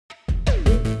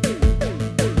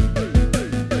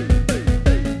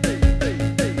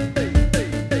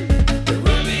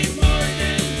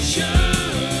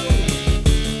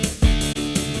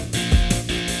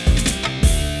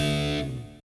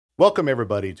Welcome,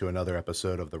 everybody, to another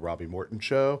episode of the Robby Morton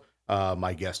Show.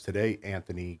 My guest today,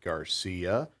 Anthony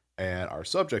Garcia, and our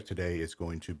subject today is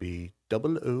going to be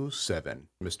 007,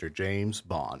 Mr. James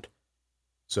Bond.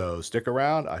 So stick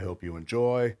around. I hope you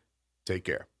enjoy. Take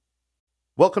care.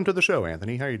 Welcome to the show,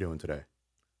 Anthony. How are you doing today?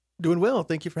 Doing well.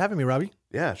 Thank you for having me, Robbie.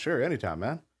 Yeah, sure. Anytime,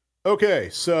 man. Okay,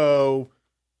 so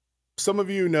some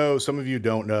of you know, some of you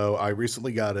don't know. I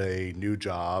recently got a new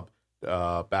job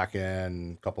back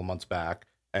in a couple months back.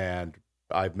 And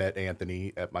I've met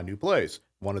Anthony at my new place.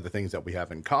 One of the things that we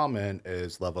have in common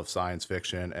is love of science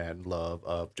fiction and love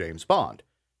of James Bond.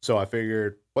 So I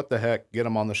figured, what the heck, get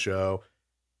him on the show.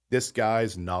 This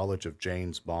guy's knowledge of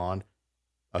James Bond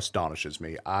astonishes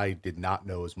me. I did not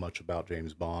know as much about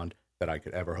James Bond that I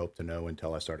could ever hope to know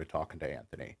until I started talking to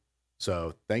Anthony.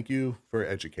 So thank you for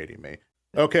educating me.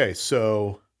 Okay,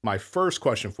 so my first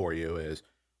question for you is,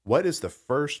 what is the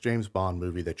first James Bond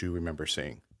movie that you remember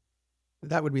seeing?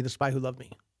 That would be The Spy Who Loved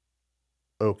Me.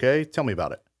 Okay, tell me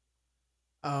about it.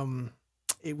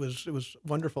 It was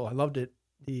wonderful. I loved it.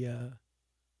 The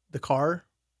car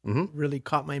really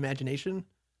caught my imagination.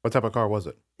 What type of car was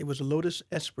it? It was a Lotus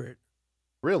Esprit.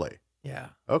 Really? Yeah.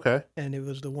 Okay. And it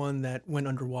was the one that went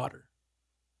underwater.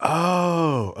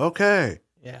 Oh, okay.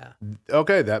 Yeah.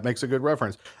 Okay, that makes a good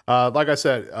reference. Like I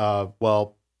said,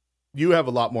 well, you have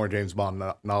a lot more James Bond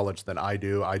knowledge than I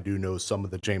do. I do know some of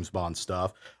the James Bond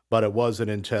stuff, but it wasn't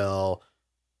until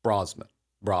Brosnan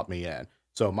brought me in.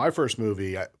 So my first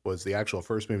movie was the actual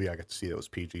first movie I got to see that was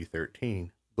PG-13,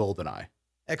 GoldenEye.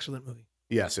 Excellent movie.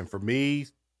 Yes, and for me,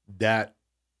 that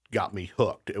got me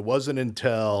hooked. It wasn't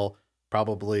until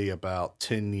probably about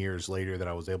 10 years later that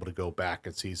I was able to go back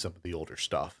and see some of the older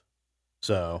stuff.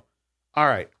 So, all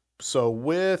right. So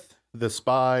with The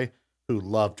Spy Who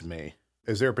Loved Me,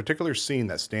 is there a particular scene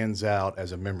that stands out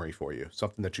as a memory for you?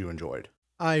 Something that you enjoyed?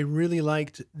 I really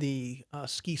liked the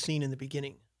ski scene in the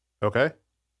beginning. Okay.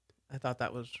 I thought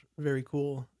that was very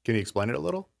cool. Can you explain it a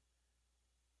little?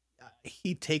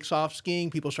 He takes off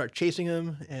skiing, people start chasing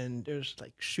him, and there's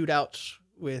like shootouts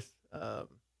with I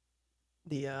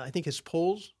think his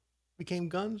poles became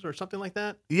guns or something like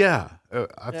that. Yeah,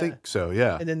 I think so,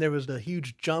 yeah. And then there was the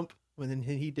huge jump when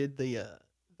he did the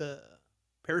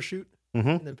parachute,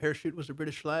 and the parachute was the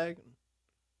British flag.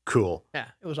 Cool. Yeah,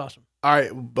 it was awesome. All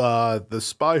right, The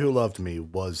Spy Who Loved Me,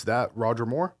 was that Roger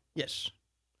Moore? Yes.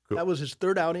 Cool. That was his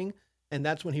third outing, and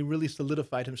that's when he really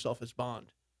solidified himself as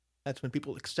Bond. That's when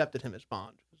people accepted him as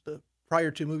Bond. The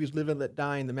prior two movies, Live and Let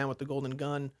Die and The Man with the Golden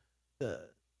Gun, the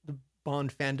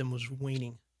Bond fandom was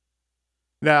waning.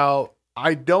 Now,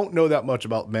 I don't know that much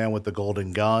about Man with the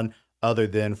Golden Gun other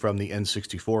than from the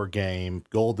N64 game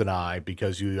GoldenEye,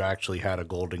 because you actually had a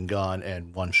golden gun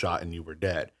and one shot and you were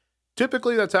dead.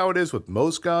 Typically, that's how it is with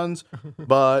most guns,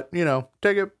 but, you know,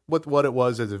 take it with what it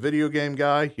was as a video game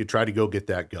guy. You try to go get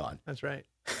that gun. That's right.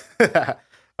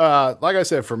 Like I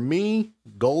said, for me,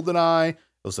 GoldenEye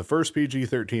was the first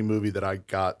PG-13 movie that I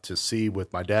got to see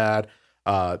with my dad.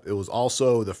 It was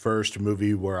also the first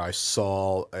movie where I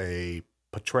saw a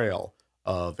portrayal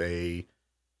of a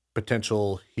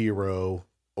potential hero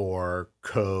or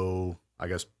I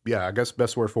guess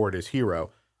best word for it is hero.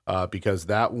 Because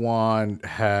that one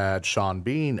had Sean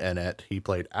Bean in it. He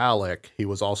played Alec. He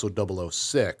was also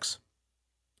 006.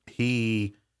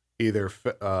 He either,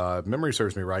 memory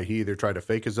serves me right, he either tried to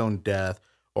fake his own death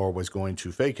or was going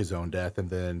to fake his own death, and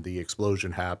then the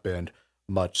explosion happened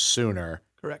much sooner.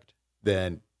 Correct.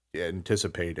 Than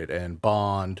anticipated. And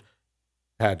Bond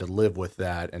had to live with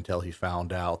that until he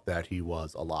found out that he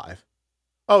was alive.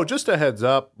 Oh, just a heads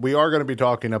up, we are going to be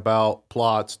talking about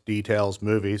plots, details,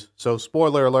 movies. So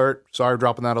spoiler alert. Sorry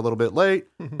dropping that a little bit late,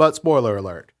 but spoiler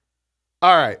alert.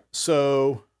 All right,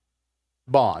 so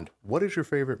Bond. What is your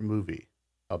favorite movie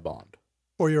of Bond?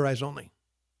 For Your Eyes Only.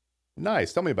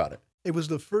 Nice. Tell me about it. It was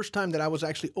the first time that I was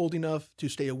actually old enough to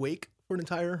stay awake for an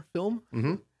entire film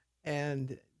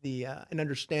and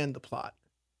understand the plot.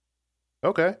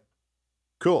 Okay,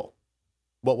 cool.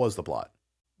 What was the plot?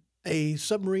 A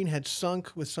submarine had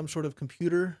sunk with some sort of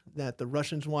computer that the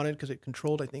Russians wanted because it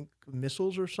controlled, I think,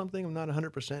 missiles or something. I'm not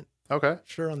 100%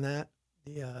 sure on that.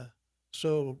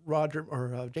 So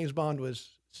James Bond was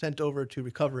sent over to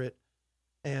recover it.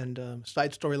 And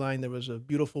side storyline, there was a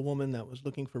beautiful woman that was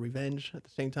looking for revenge at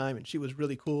the same time, and she was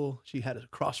really cool. She had a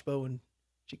crossbow, and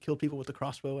she killed people with the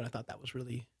crossbow, and I thought that was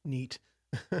really neat.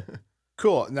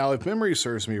 Cool. Now, if memory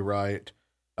serves me right,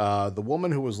 the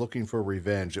woman who was looking for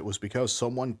revenge, it was because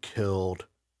someone killed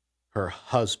her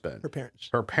husband.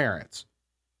 Her parents.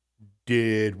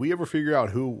 Did we ever figure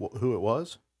out who it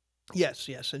was? Yes.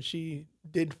 And he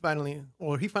finally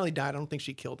died. I don't think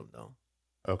she killed him, though.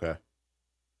 Okay.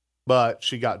 But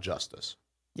she got justice.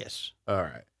 Yes. All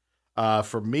right.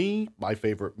 For me, my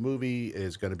favorite movie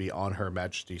is going to be On Her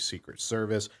Majesty's Secret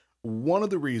Service. One of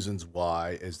the reasons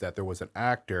why is that there was an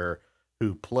actor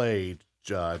who played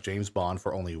James Bond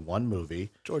for only one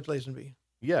movie. George Lazenby.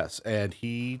 Yes, and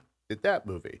he did that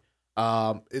movie.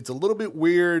 It's a little bit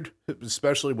weird,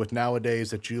 especially with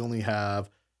nowadays, that you only have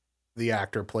the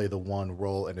actor play the one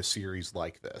role in a series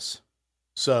like this.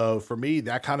 So for me,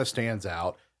 that kind of stands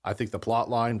out. I think the plot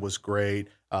line was great.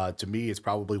 To me, it's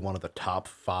probably one of the top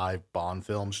 5 Bond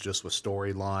films, just with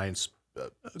storylines,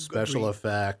 special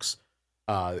effects.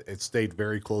 It stayed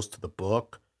very close to the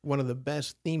book. One of the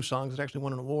best theme songs. It actually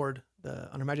won an award,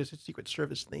 the On Her Majesty's Secret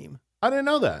Service theme. I didn't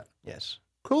know that. Yes.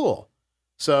 Cool.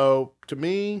 So to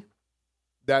me,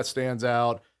 that stands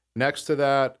out. Next to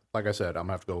that, like I said, I'm going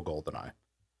to have to go GoldenEye.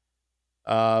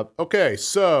 Okay,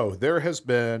 so there has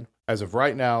been, as of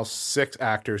right now, 6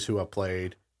 actors who have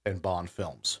played in Bond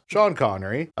films. Sean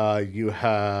Connery, you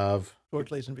have... George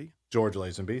Lazenby. George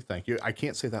Lazenby, thank you. I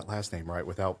can't say that last name right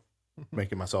without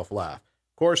making myself laugh.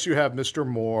 Of course, you have Mr.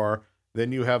 Moore,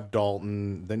 then you have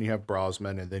Dalton, then you have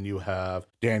Brosnan, and then you have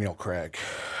Daniel Craig,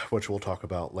 which we'll talk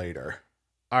about later.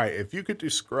 All right, if you could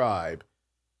describe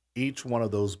each one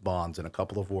of those Bonds in a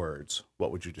couple of words,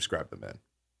 what would you describe them in?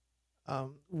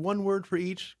 One word for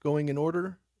each, going in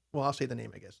order. Well, I'll say the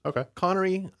name, I guess. Okay.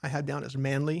 Connery, I had down as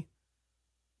manly.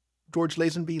 George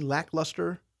Lazenby,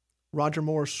 lackluster. Roger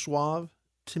Moore, suave.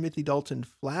 Timothy Dalton,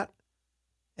 flat.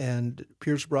 And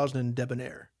Pierce Brosnan,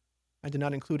 debonair. I did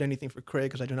not include anything for Craig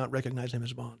because I do not recognize him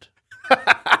as Bond.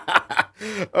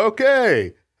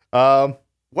 Okay.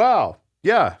 Wow.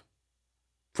 Yeah.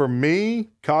 For me,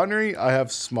 Connery, I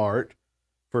have smart.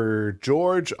 For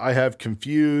George, I have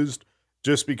confused.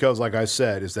 Just because, like I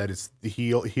said, is that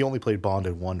he only played Bond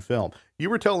in one film. You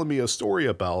were telling me a story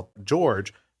about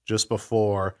George just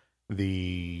before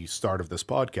the start of this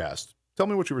podcast. Tell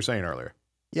me what you were saying earlier.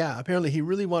 Yeah, apparently he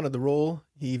really wanted the role.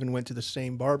 He even went to the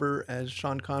same barber as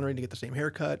Sean Connery to get the same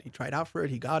haircut. He tried out for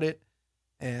it. He got it.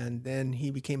 And then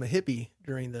he became a hippie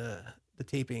during the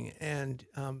taping. And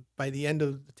by the end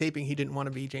of the taping, he didn't want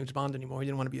to be James Bond anymore. He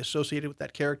didn't want to be associated with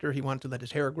that character. He wanted to let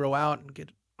his hair grow out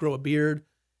and grow a beard.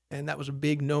 And that was a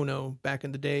big no-no back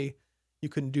in the day. You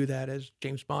couldn't do that as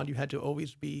James Bond. You had to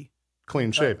always be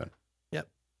clean shaven. Yep.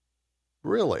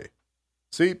 Really?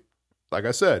 See, like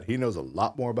I said, he knows a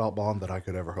lot more about Bond than I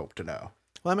could ever hope to know.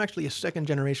 Well, I'm actually a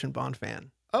second-generation Bond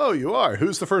fan. Oh, you are?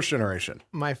 Who's the first generation?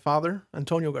 My father,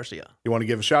 Antonio Garcia. You want to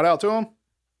give a shout out to him?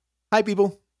 Hi,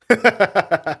 people.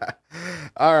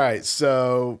 All right.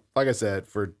 So, like I said,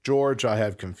 for George, I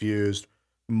have confused.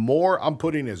 Moore, I'm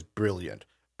putting as brilliant.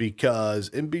 Because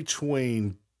in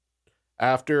between,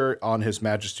 after On His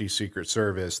Majesty's Secret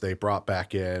Service, they brought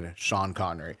back in Sean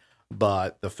Connery.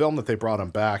 But the film that they brought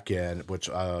him back in, which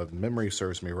memory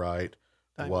serves me right,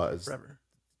 Diamonds Are Forever.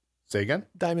 Say again?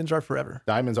 Diamonds Are Forever.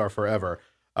 Diamonds Are Forever.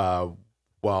 While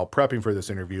prepping for this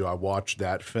interview, I watched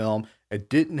that film. It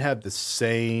didn't have the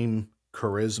same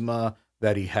charisma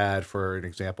that he had, for an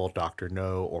example, Dr.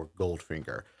 No or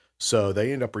Goldfinger. So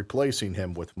they end up replacing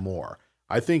him with Moore.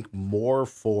 I think more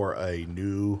for a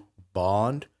new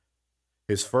Bond.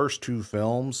 His first 2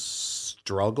 films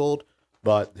struggled,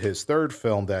 but his third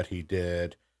film that he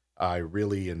did, I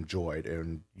really enjoyed.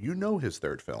 And you know his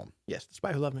third film. Yes, The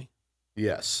Spy Who Loved Me.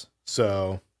 Yes.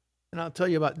 So. And I'll tell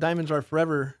you about Diamonds Are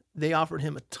Forever. They offered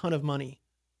him a ton of money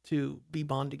to be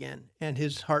Bond again, and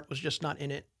his heart was just not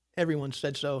in it. Everyone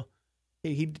said so.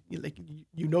 He like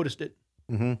you noticed it.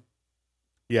 Mm-hmm.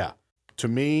 Yeah. To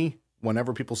me,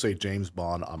 whenever people say James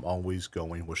Bond, I'm always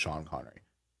going with Sean Connery.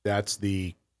 That's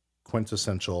the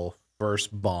quintessential first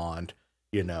Bond,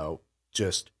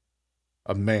 just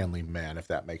a manly man, if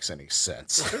that makes any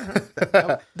sense.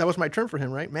 that was my term for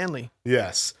him, right? Manly.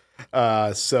 Yes.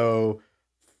 So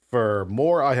for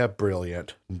Moore, I have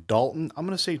brilliant. Dalton, I'm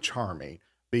going to say charming,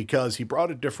 because he brought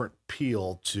a different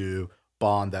appeal to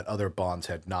Bond that other Bonds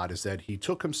had not, is that he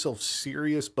took himself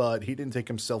serious, but he didn't take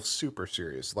himself super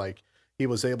serious. Like, he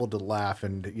was able to laugh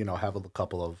and, have a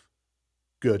couple of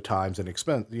good times and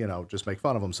just make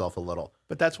fun of himself a little.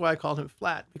 But that's why I called him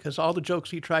flat, because all the jokes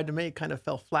he tried to make kind of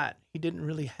fell flat. He didn't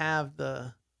really have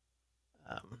the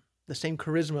same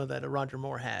charisma that a Roger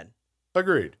Moore had.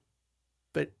 Agreed.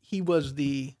 But he was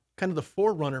the kind of the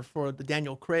forerunner for the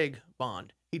Daniel Craig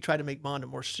Bond. He tried to make Bond a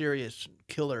more serious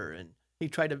killer, and he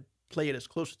tried to play it as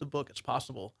close to the book as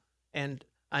possible. And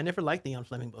I never liked the Ian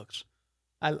Fleming books.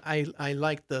 I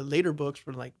liked the later books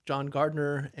for like John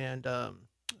Gardner and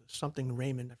something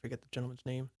Raymond. I forget the gentleman's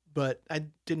name. But I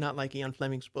did not like Ian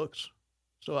Fleming's books.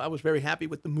 So I was very happy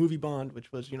with the movie Bond,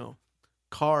 which was,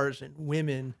 cars and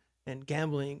women and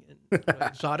gambling and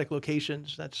exotic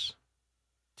locations.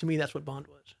 To me, that's what Bond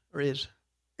was or is.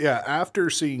 Yeah,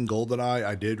 after seeing GoldenEye,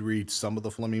 I did read some of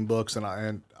the Fleming books, and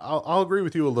I'll agree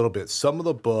with you a little bit. Some of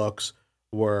the books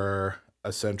were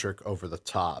eccentric, over the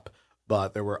top,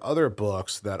 but there were other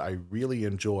books that I really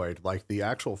enjoyed. Like the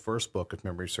actual first book, if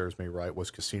memory serves me right,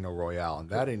 was Casino Royale, and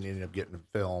that didn't end up getting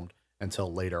filmed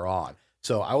until later on.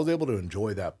 So I was able to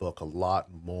enjoy that book a lot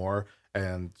more.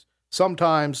 And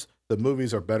sometimes the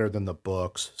movies are better than the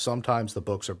books. Sometimes the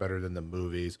books are better than the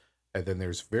movies. And then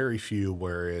there's very few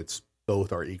where it's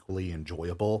both are equally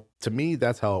enjoyable. To me,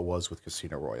 that's how it was with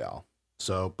Casino Royale.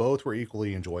 So both were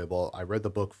equally enjoyable. I read the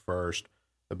book first.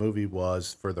 The movie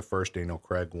was, for the first Daniel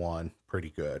Craig one, pretty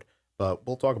good. But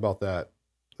we'll talk about that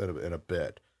in a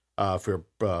bit. For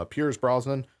Pierce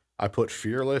Brosnan, I put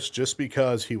Fearless just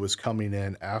because he was coming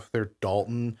in after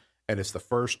Dalton, and it's the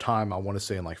first time, I want to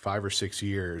say in like 5 or 6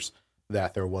 years,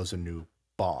 that there was a new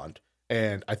Bond.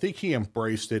 And I think he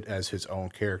embraced it as his own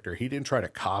character. He didn't try to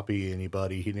copy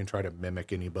anybody. He didn't try to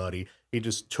mimic anybody. He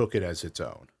just took it as its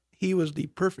own. He was the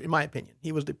perfect, in my opinion,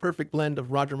 he was the perfect blend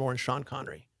of Roger Moore and Sean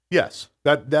Connery. Yes,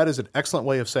 that is an excellent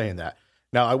way of saying that.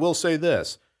 Now, I will say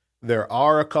this. There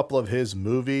are a couple of his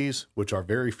movies which are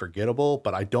very forgettable,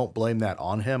 but I don't blame that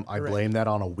on him. I blame that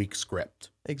on a weak script.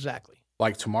 Exactly.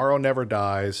 Like Tomorrow Never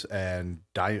Dies and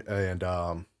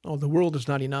Oh, The World Is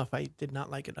Not Enough. I did not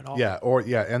like it at all.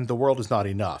 And The World Is Not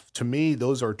Enough. To me,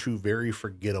 those are two very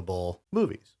forgettable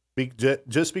movies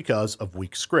just because of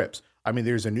weak scripts. I mean,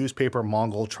 there's a newspaper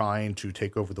Mongol trying to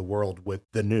take over the world with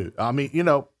the news. I mean,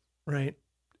 right.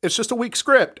 It's just a weak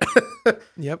script.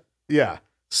 Yep. Yeah.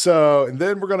 So, and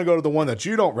then we're going to go to the one that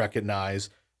you don't recognize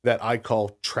that I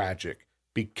call tragic,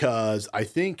 because I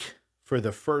think for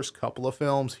the first couple of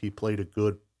films, he played a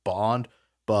good Bond.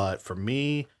 But for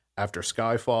me, after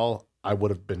Skyfall, I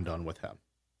would have been done with him.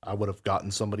 I would have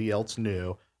gotten somebody else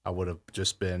new. I would have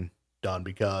just been done,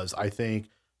 because I think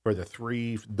for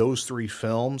those three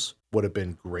films would have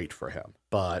been great for him.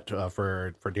 But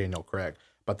for Daniel Craig.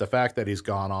 But the fact that he's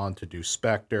gone on to do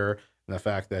Spectre, and the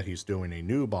fact that he's doing a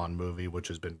new Bond movie, which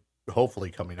has been hopefully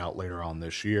coming out later on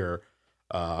this year,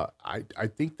 I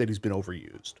think that he's been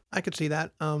overused. I could see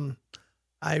that.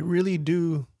 I really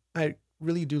do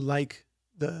like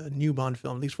the new Bond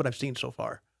film, at least what I've seen so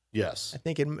far. Yes. I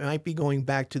think it might be going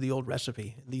back to the old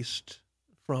recipe, at least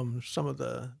from some of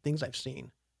the things I've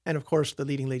seen. And of course, the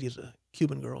leading lady is a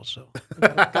Cuban girl, so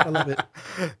gotta love it.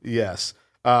 Yes.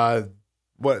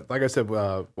 Like I said,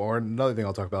 or another thing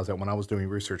I'll talk about is that when I was doing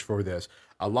research for this,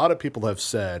 a lot of people have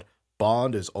said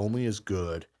Bond is only as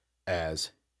good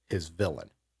as his villain.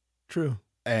 True.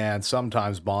 And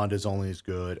sometimes Bond is only as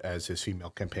good as his female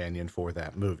companion for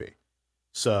that movie.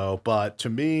 So, but to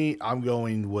me, I'm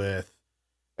going with,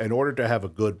 in order to have a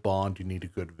good Bond, you need a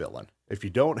good villain. If you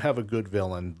don't have a good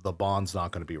villain, the Bond's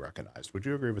not going to be recognized. Would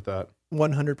you agree with that?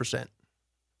 100%.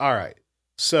 All right.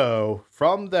 So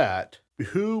from that,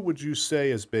 who would you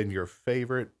say has been your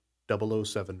favorite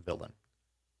 007 villain?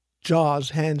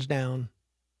 Jaws, hands down.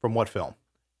 From what film?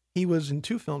 He was in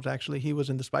 2 films, actually. He was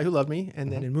in The Spy Who Loved Me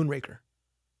and then in Moonraker.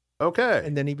 Okay.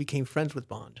 And then he became friends with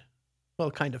Bond. Well,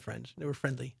 kind of friends. They were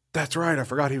friendly. That's right. I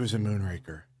forgot he was in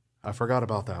Moonraker. I forgot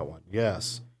about that one.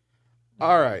 Yes.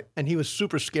 All right. And he was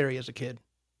super scary as a kid.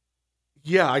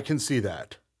 Yeah, I can see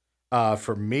that.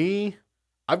 For me,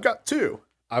 I've got 2.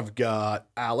 I've got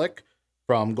Alec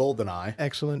from GoldenEye.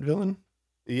 Excellent villain.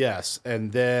 Yes.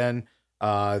 And then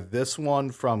this one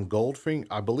from Goldfinger,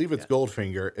 I believe it's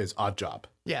Goldfinger, is Oddjob.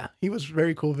 Yeah, he was a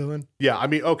very cool villain. Yeah, I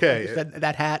mean, okay.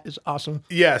 That hat is awesome.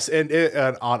 Yes, and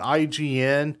on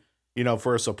IGN,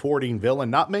 for a supporting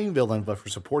villain, not main villain, but for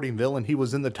supporting villain, he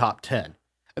was in the top 10.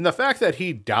 And the fact that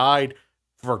he died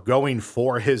for going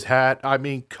for his hat, I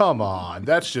mean, come on.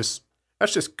 That's just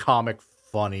comic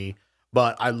funny.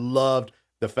 But I loved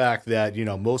the fact that,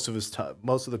 most of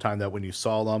the time that when you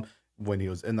saw him, when he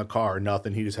was in the car or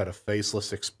nothing, he just had a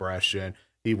faceless expression.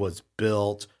 He was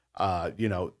built,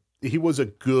 he was a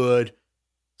good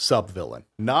sub-villain.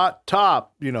 Not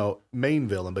top, main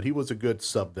villain, but he was a good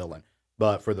sub-villain.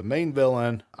 But for the main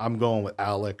villain, I'm going with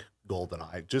Alec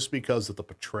GoldenEye, just because of the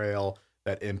portrayal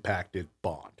that impacted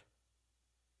Bond.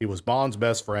 He was Bond's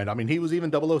best friend. I mean, he was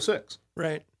even 006.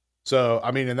 Right. So,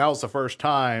 I mean, and that was the first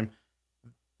time,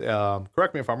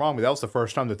 correct me if I'm wrong, but that was the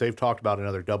first time that they've talked about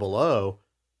another 00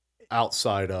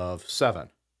 outside of 7.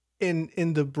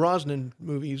 In the Brosnan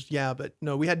movies, yeah, but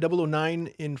no, we had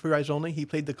 009 in For Your Eyes Only. He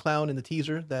played the clown in the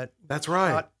teaser that's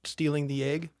right, caught stealing the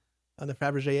egg, the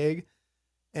Fabergé egg.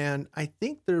 And I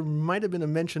think there might have been a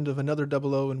mention of another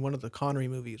 00 in one of the Connery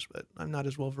movies, but I'm not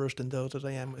as well versed in those as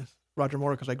I am with Roger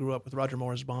Moore, because I grew up with Roger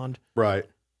Moore as Bond. Right.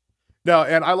 No,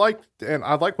 and I like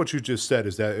what you just said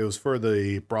is that it was for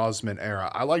the Brosnan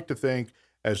era. I like to think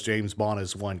as James Bond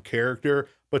as one character,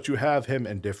 but you have him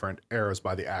in different eras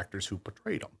by the actors who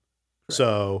portrayed him. Correct.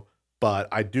 So, but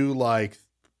I do like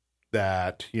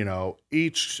that,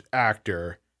 each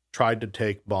actor tried to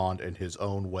take Bond in his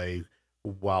own way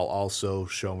while also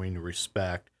showing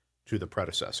respect to the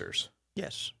predecessors.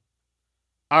 Yes.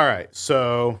 All right.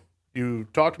 So you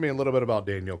talked to me a little bit about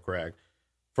Daniel Craig.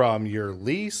 From your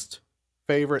least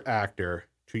favorite actor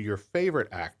to your favorite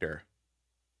actor,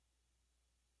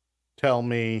 tell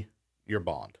me your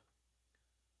Bond.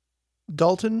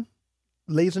 Dalton,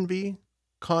 Lazenby,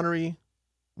 Connery,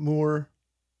 Moore,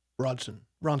 Bronson,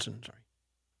 sorry.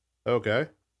 Okay.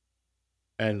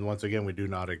 And once again, we do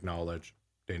not acknowledge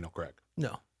Daniel Craig.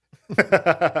 No.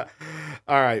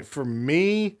 All right. For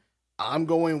me, I'm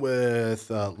going with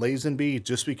Lazenby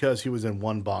just because he was in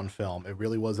one Bond film. It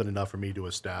really wasn't enough for me to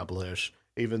establish,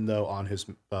 even though On His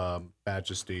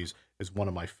Majesty's is one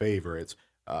of my favorites.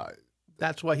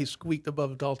 That's why he squeaked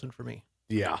above Dalton for me.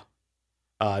 Yeah.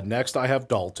 Next, I have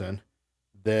Dalton.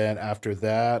 Then after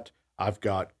that, I've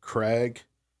got Craig.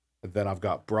 Then I've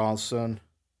got Bronson.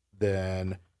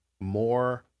 Then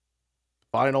Moore.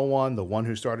 Final one, the one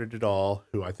who started it all,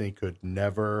 who I think could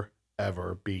never,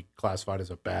 ever be classified as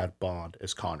a bad Bond,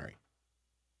 is Connery.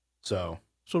 So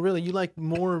really, you like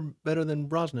Moore better than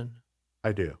Brosnan?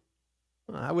 I do.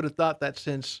 I would have thought that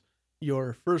since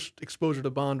your first exposure to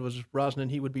Bond was Brosnan,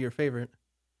 he would be your favorite.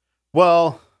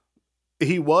 Well,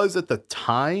 he was at the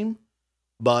time,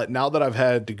 but now that I've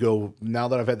had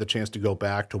the chance to go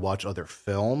back to watch other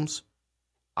films,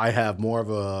 I have more of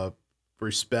a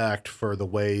respect for the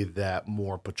way that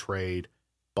Moore portrayed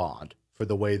Bond, for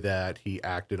the way that he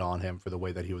acted on him, for the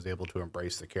way that he was able to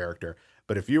embrace the character.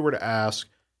 But if you were to ask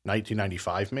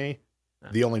 1995 me,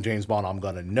 the only James Bond I'm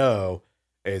going to know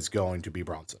is going to be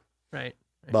Bronson. Right.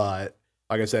 But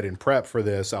like I said, in prep for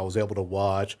this, I was able to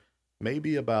watch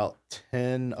maybe about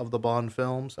 10 of the Bond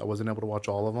films. I wasn't able to watch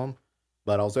all of them,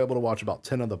 but I was able to watch about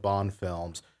 10 of the Bond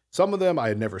films. Some of them I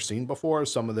had never seen before.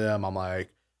 Some of them I'm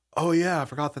like, oh yeah, I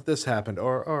forgot that this happened.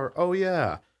 Or oh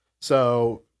yeah.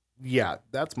 So yeah,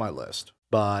 that's my list.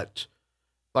 But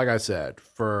like I said,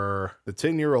 for the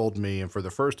 10-year-old me and for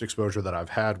the first exposure that I've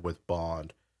had with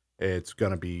Bond, it's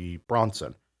going to be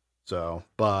Bronson. So,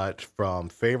 but from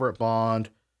favorite Bond,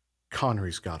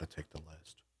 Connery's got to take the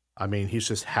list. I mean, he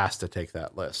just has to take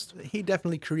that list. He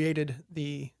definitely created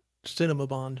the cinema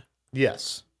Bond.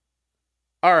 Yes.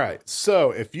 All right.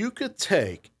 So if you could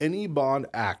take any Bond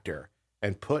actor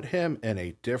and put him in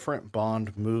a different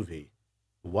Bond movie,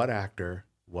 what actor,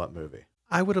 what movie?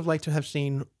 I would have liked to have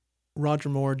seen Roger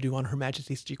Moore do On Her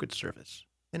Majesty's Secret Service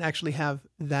and actually have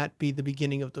that be the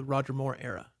beginning of the Roger Moore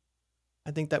era. I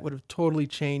think that would have totally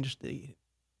changed the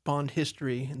Bond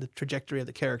history and the trajectory of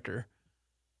the character.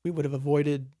 We would have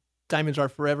avoided Diamonds Are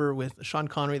Forever with Sean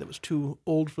Connery that was too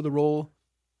old for the role.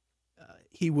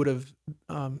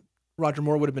 Roger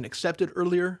Moore would have been accepted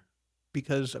earlier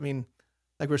because, I mean,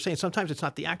 like we were saying, sometimes it's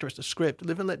not the actor, it's the script.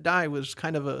 Live and Let Die was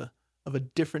kind of a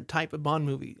different type of Bond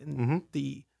movie, and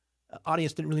the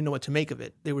audience didn't really know what to make of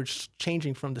it. They were just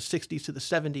changing from the 60s to the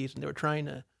 70s, and they were trying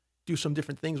to do some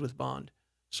different things with Bond.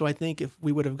 So I think if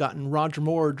we would have gotten Roger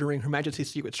Moore during Her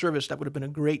Majesty's Secret Service, that would have been a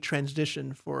great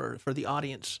transition for the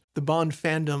audience. The Bond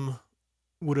fandom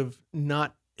would have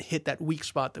not hit that weak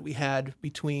spot that we had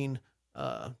between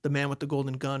The Man with the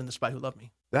Golden Gun and The Spy Who Loved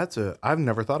Me. I've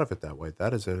never thought of it that way.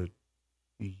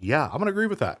 Yeah, I'm going to agree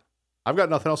with that. I've got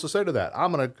nothing else to say to that.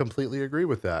 I'm going to completely agree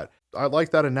with that. I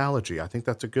like that analogy. I think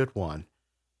that's a good one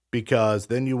because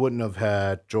then you wouldn't have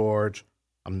had George.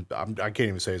 I can't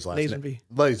even say his last name.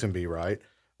 Lazenby, right?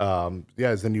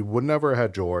 Then you would never have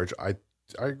had George. I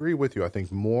agree with you. I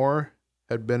think Moore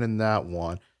had been in that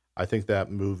one. I think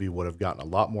that movie would have gotten a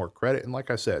lot more credit. And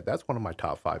like I said, that's one of my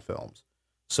top 5 films.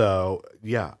 So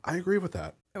yeah, I agree with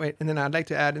that. Wait, and then I'd like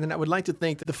to add, and then I would like to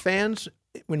think that the fans,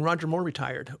 when Roger Moore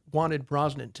retired, wanted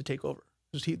Brosnan to take over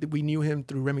because we knew him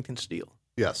through Remington Steele.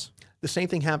 Yes. The same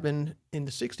thing happened in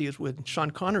the 60s when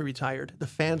Sean Connery retired. The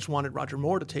fans wanted Roger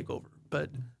Moore to take over, but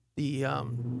the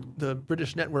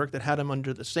British network that had him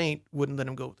under the Saint wouldn't let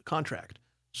him go with the contract.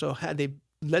 So had they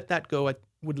let that go, I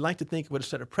would like to think it would have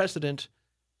set a precedent.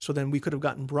 So then we could have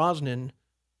gotten Brosnan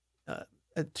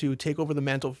to take over the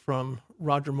mantle from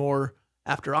Roger Moore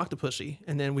after Octopussy,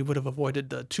 and then we would have avoided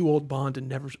the Too Old Bond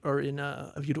in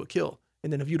A View to a Kill.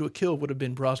 And then A View to a Kill would have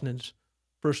been Brosnan's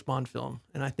first Bond film,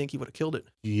 and I think he would have killed it.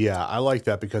 Yeah, I like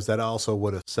that because that also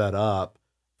would have set up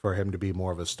for him to be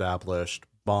more of an established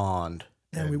Bond.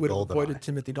 And we would have avoided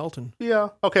Timothy Dalton. Yeah.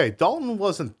 Okay, Dalton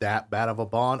wasn't that bad of a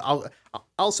Bond.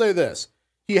 I'll say this.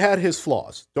 he had his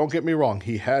flaws. Don't get me wrong.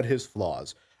 He had his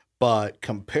flaws. But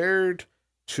compared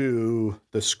to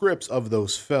the scripts of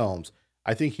those films,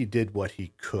 I think he did what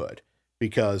he could.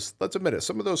 Because, let's admit it,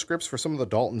 some of those scripts for some of the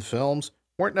Dalton films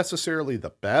weren't necessarily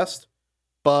the best.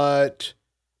 But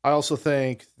I also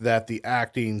think that the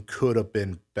acting could have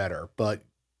been better. But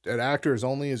an actor is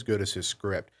only as good as his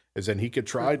script. As in, he could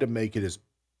try to make it as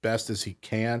best as he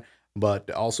can. But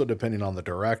also depending on the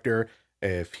director,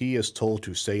 if he is told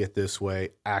to say it this way,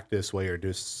 act this way, or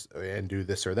do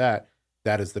this or that,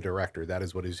 that is the director. That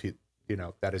is what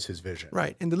that is his vision.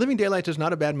 Right. And The Living Daylights is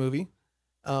not a bad movie.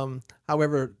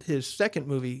 However, his second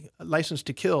movie, License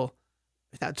to Kill,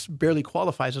 that barely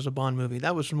qualifies as a Bond movie.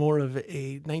 That was more of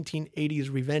a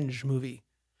 1980s revenge movie.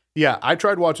 Yeah, I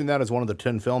tried watching that as one of the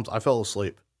 10 films. I fell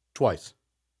asleep twice.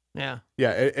 Yeah.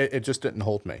 Yeah, it just didn't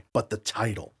hold me. But the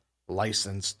title,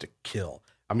 License to Kill,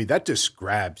 I mean, that just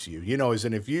grabs you. As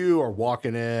in if you are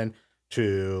walking in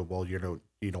to, well, you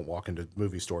don't walk into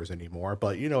movie stores anymore,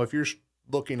 but, if you're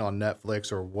looking on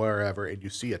Netflix or wherever and you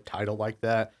see a title like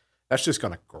that, that's just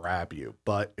going to grab you.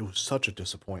 But it was such a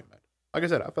disappointment. Like I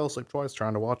said, I fell asleep twice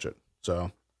trying to watch it.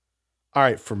 So, all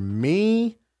right, for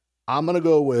me, I'm going to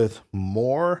go with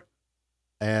More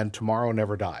and Tomorrow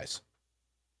Never Dies.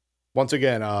 Once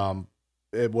again,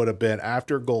 it would have been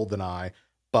after GoldenEye,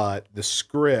 but the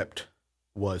script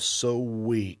was so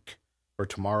weak for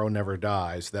Tomorrow Never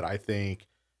Dies that I think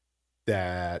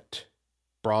that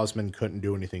Brosnan couldn't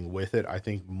do anything with it. I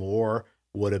think Moore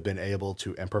would have been able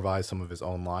to improvise some of his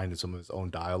own line and some of his own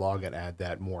dialogue and add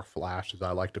that more flash, as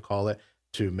I like to call it,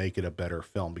 to make it a better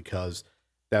film, because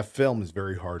that film is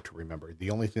very hard to remember. The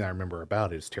only thing I remember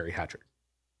about it is Terry Hatcher.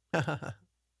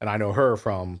 And I know her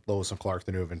from Lois and Clark,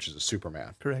 The New Adventures of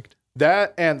Superman. Correct.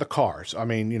 That and the cars. I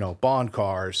mean, Bond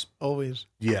cars. Always.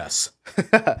 Yes.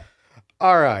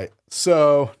 All right.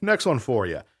 So, next one for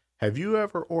you. Have you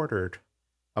ever ordered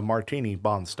a martini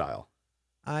Bond style?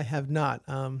 I have not.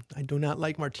 I do not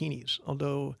like martinis.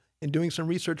 Although, in doing some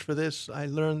research for this, I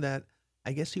learned that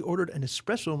I guess he ordered an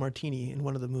espresso martini in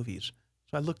one of the movies.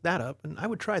 So I looked that up, and I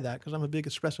would try that because I'm a big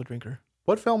espresso drinker.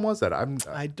 What film was that?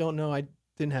 I don't know. I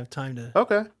didn't have time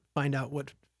to find out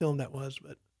what film that was.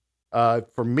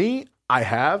 But for me, I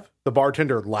have. The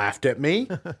bartender laughed at me,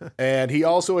 and he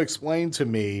also explained to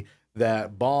me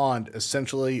that Bond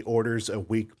essentially orders a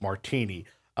weak martini.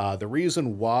 The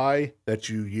reason why that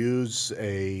you use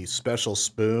a special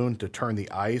spoon to turn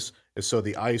the ice is so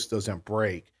the ice doesn't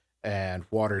break and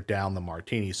water down the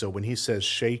martini. So when he says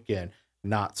shaken,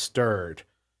 not stirred,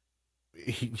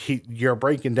 you're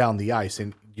breaking down the ice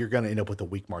and you're going to end up with a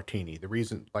weak martini. The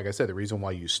reason, like I said, the reason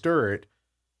why you stir it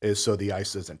is so the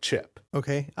ice doesn't chip.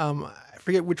 Okay. I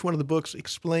forget which one of the books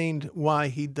explained why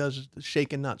he does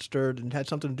shaken, not stirred, and it had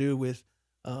something to do with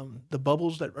the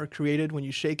bubbles that are created when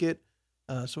you shake it.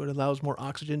 So it allows more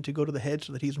oxygen to go to the head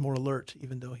so that he's more alert,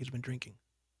 even though he's been drinking.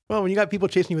 Well, when you got people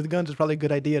chasing you with guns, it's probably a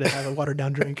good idea to have a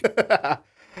watered-down drink.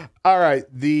 All right.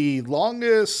 The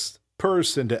longest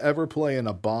person to ever play in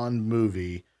a Bond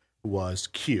movie was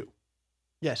Q.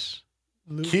 Yes.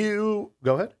 Q,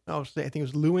 go ahead. I think it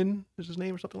was Lewin is his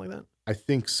name or something like that. I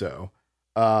think so.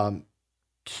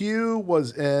 Q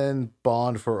was in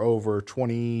Bond for over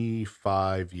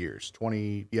 25 years.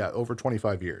 Over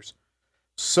 25 years.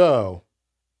 So,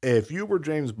 if you were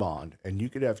James Bond and you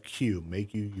could have Q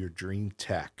make you your dream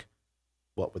tech,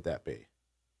 what would that be?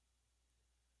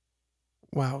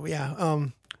 Wow, yeah.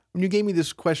 When you gave me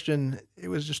this question, it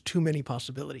was just too many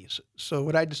possibilities. So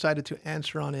what I decided to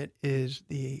answer on it is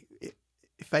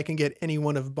if I can get any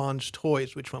one of Bond's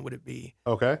toys, which one would it be?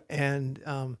 Okay. And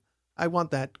I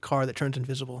want that car that turns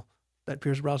invisible that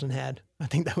Pierce Brosnan had. I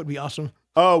think that would be awesome.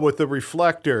 Oh, with the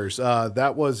reflectors.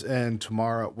 That was in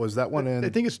Tomorrow. Was that one in? I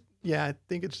think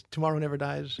it's Tomorrow Never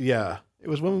Dies. Yeah. It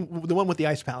was the one with the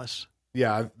Ice Palace.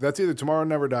 Yeah, that's either Tomorrow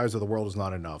Never Dies or The World Is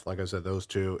Not Enough. Like I said, those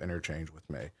two interchange with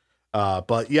me.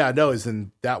 But yeah, no,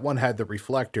 that one had the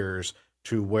reflectors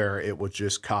to where it would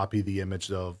just copy the image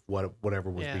of whatever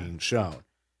was being shown.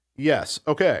 Yes.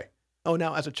 Okay. Oh,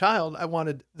 now as a child, I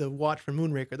wanted the watch from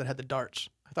Moonraker that had the darts.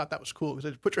 I thought that was cool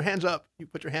because put your hands up. You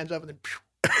put your hands up and then.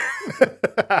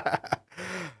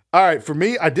 All right. For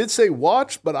me, I did say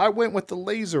watch, but I went with the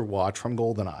laser watch from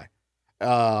GoldenEye.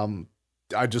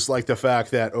 I just like the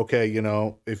fact that, okay,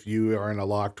 if you are in a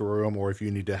locked room or if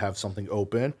you need to have something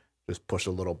open, just push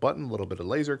a little button, a little bit of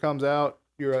laser comes out,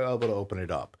 you're able to open it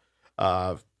up.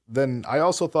 Then I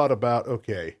also thought about,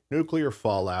 okay, nuclear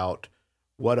fallout,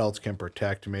 what else can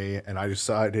protect me? And I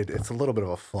decided it's a little bit of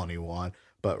a funny one,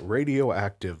 but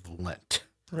radioactive lint.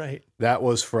 Right. That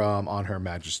was from On Her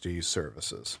Majesty's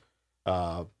Services.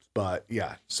 But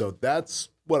yeah, so that's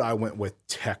what I went with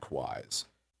tech-wise.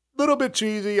 little bit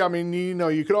cheesy. I mean,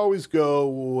 you could always go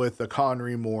with the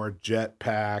Connery more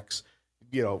jetpacks.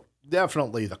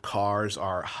 Definitely the cars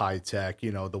are high tech.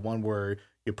 The one where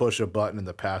you push a button and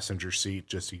the passenger seat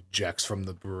just ejects from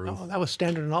the roof. Oh, that was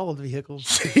standard in all of the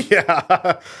vehicles.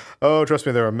 Yeah. Oh, trust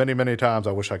me, there are many, many times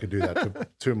I wish I could do that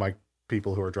to my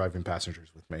people who are driving passengers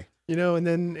with me. And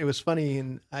then it was funny,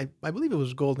 and I believe it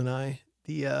was GoldenEye.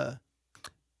 It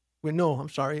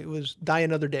was Die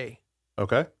Another Day.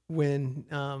 Okay.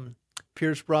 When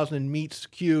Pierce Brosnan meets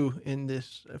Q in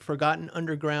this forgotten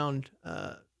underground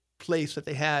place that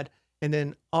they had, and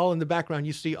then all in the background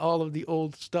you see all of the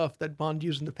old stuff that Bond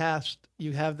used in the past.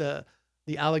 You have the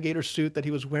alligator suit that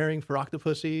he was wearing for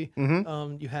Octopussy.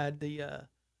 Mm-hmm. You had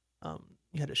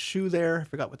you had a shoe there. I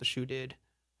forgot what the shoe did.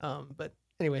 But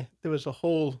anyway, there was a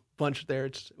whole bunch there.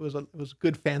 It was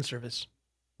good fan service.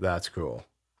 That's cool.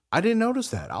 I didn't notice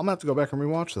that. I'm gonna have to go back and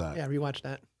rewatch that. Yeah, rewatch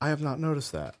that. I have not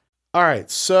noticed that. All right,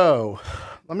 so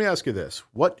let me ask you this.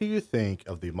 What do you think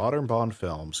of the modern Bond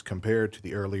films compared to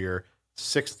the earlier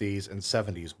 60s and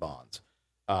 70s Bonds?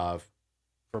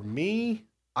 For me,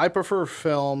 I prefer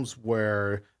films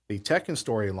where the tech and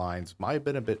storylines might have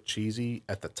been a bit cheesy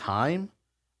at the time,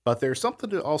 but there's something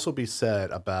to also be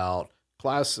said about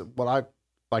what I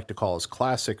like to call as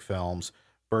classic films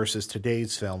versus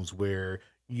today's films where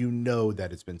that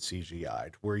it's been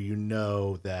CGI'd, where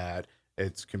that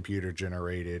it's computer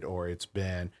generated or it's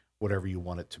been whatever you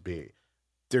want it to be.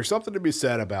 There's something to be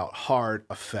said about hard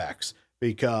effects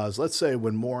because let's say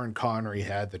when Moore and Connery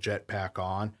had the jetpack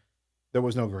on, there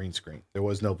was no green screen. There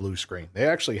was no blue screen. They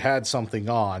actually had something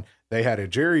on. They had a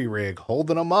jerry rig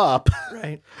holding them up,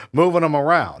 right, moving them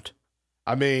around.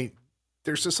 I mean,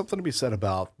 there's just something to be said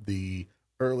about the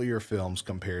earlier films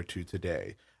compared to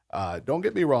today. Don't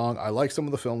get me wrong. I like some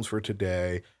of the films for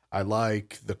today. I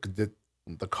like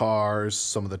the cars,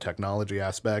 some of the technology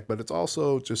aspect, but it's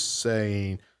also just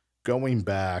saying going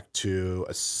back to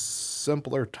a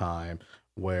simpler time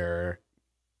where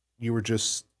you were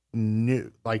just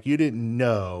new, like you didn't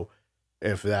know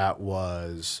if that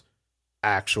was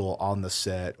actual on the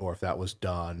set or if that was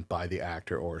done by the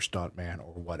actor or stuntman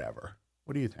or whatever.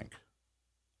 What do you think?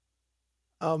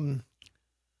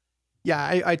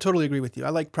 Yeah, I totally agree with you. I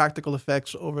like practical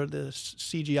effects over the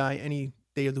CGI any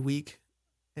day of the week,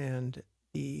 and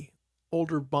the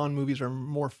older Bond movies are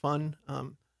more fun.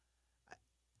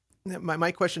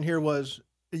 My question here was,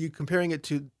 are you comparing it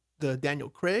to the Daniel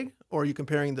Craig, or are you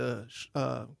comparing the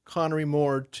Connery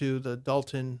Moore to the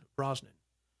Dalton Brosnan?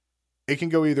 It can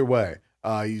go either way.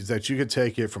 That you could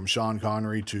take it from Sean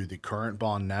Connery to the current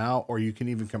Bond now, or you can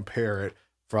even compare it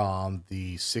from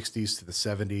the 60s to the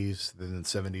 70s, then the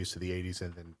 70s to the 80s,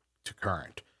 and then to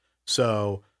current.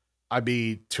 So,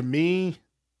 to me,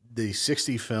 the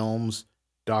 60 films,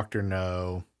 Dr.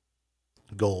 No,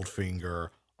 Goldfinger,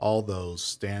 all those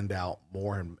stand out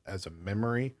more as a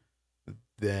memory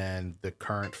than the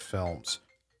current films.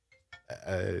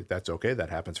 That's okay. That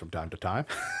happens from time to time.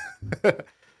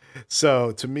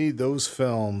 So to me, those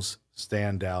films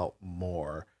stand out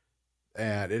more.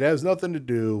 And it has nothing to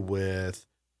do with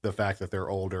the fact that they're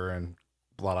older and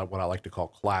what I like to call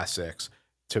classics.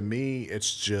 To me,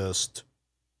 it's just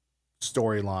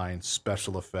storyline,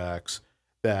 special effects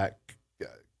that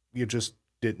you just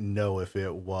didn't know if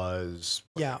it was.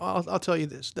 Yeah, I'll tell you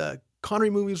this: the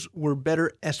Connery movies were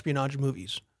better espionage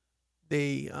movies.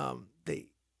 They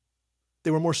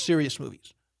were more serious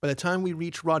movies. By the time we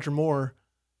reach Roger Moore,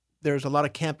 there's a lot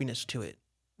of campiness to it.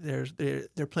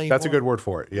 They're playing. That's a good word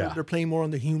for it. Yeah, they're playing more on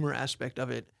the humor aspect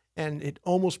of it, and it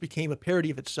almost became a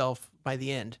parody of itself by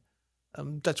the end.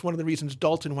 That's one of the reasons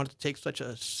Dalton wanted to take such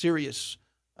a serious.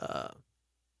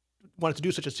 Wanted to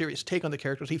do such a serious take on the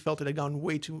characters. He felt it had gone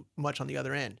way too much on the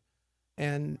other end.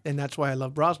 And that's why I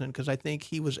love Brosnan, because I think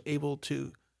he was able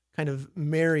to kind of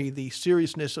marry the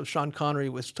seriousness of Sean Connery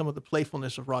with some of the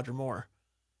playfulness of Roger Moore.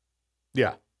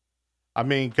 Yeah. I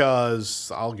mean,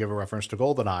 because I'll give a reference to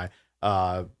GoldenEye.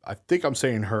 I think I'm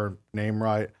saying her name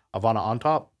right, Ivana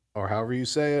Ontop, or however you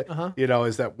say it,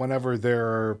 is that whenever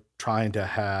they're trying to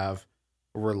have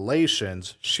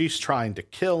relations, she's trying to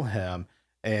kill him,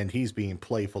 and he's being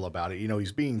playful about it.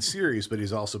 He's being serious, but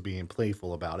he's also being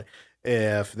playful about it.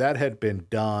 If that had been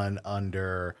done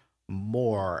under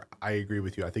Moore, I agree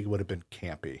with you. I think it would have been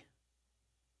campy.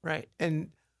 Right.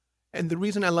 And the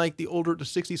reason I like the 60s,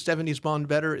 70s Bond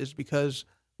better is because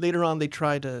later on they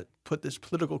try to put this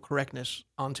political correctness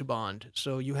onto Bond.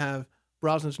 So you have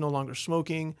Brosnan's no longer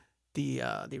smoking. They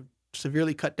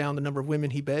severely cut down the number of women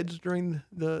he beds during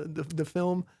the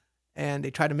film, and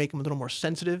they try to make him a little more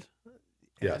sensitive.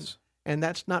 Yes. And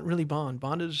that's not really Bond.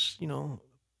 Bond is,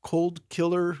 cold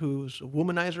killer who's a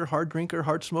womanizer, hard drinker,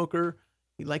 hard smoker.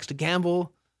 He likes to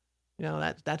gamble.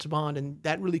 That's Bond, and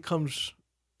that really comes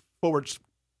forward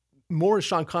more as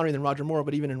Sean Connery than Roger Moore,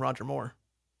 but even in Roger Moore.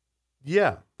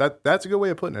 Yeah, that's a good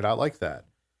way of putting it. I like that.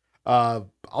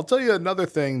 I'll tell you another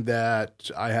thing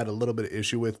that I had a little bit of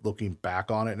issue with looking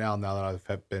back on it now that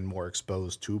I've been more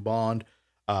exposed to Bond.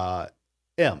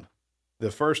 M.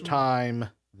 The first time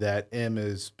that M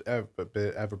has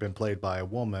ever been played by a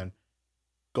woman,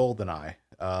 GoldenEye.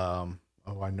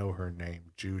 I know her name,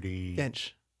 Judi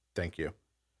Dench. Thank you.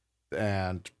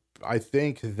 And I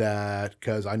think that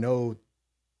because I know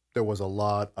there was a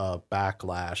lot of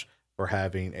backlash for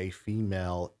having a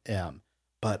female M,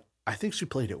 but I think she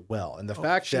played it well. And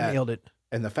she nailed it.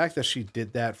 And the fact that she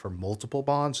did that for multiple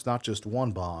Bonds, not just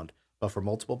one Bond, but for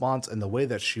multiple Bonds, and the way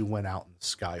that she went out in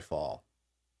Skyfall,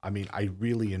 I mean, I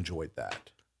really enjoyed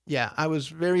that. Yeah, I was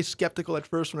very skeptical at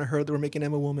first when I heard they were making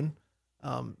M a woman,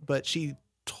 but she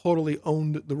totally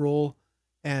owned the role,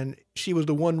 and she was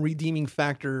the one redeeming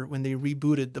factor when they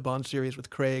rebooted the Bond series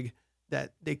with Craig,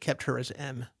 that they kept her as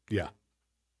M. Yeah.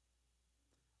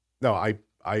 No,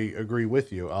 I agree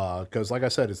with you, because like I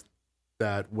said, it's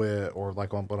that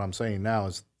what I'm saying now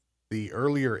is the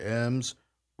earlier M's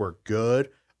were good,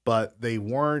 but they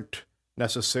weren't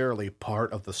necessarily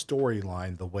part of the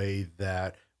storyline the way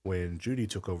that when Judi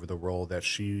took over the role, that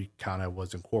she kind of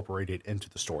was incorporated into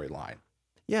the storyline.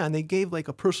 Yeah, and they gave like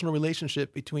a personal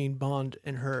relationship between Bond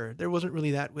and her. There wasn't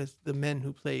really that with the men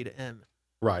who played M.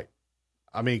 Right.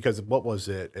 I mean, because what was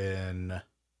it in...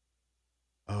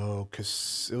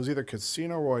 because it was either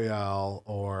Casino Royale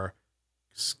or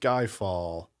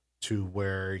Skyfall, to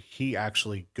where he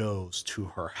actually goes to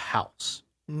her house.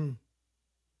 Mm.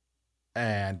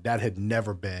 And that had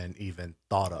never been even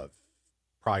thought of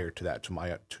prior to that, to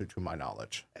my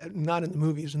knowledge. Not in the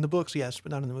movies. In the books, yes,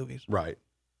 but not in the movies. Right.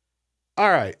 All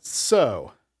right.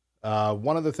 So,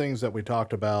 one of the things that we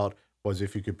talked about was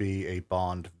if you could be a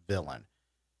Bond villain.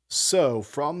 So,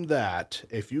 from that,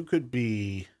 if you could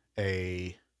be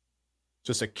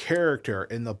just a character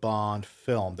in the Bond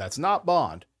film that's not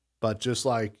Bond, but just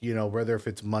like, whether if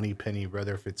it's Moneypenny,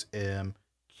 whether if it's M,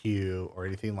 Q, or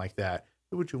anything like that,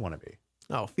 who would you want to be?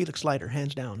 Oh, Felix Leiter,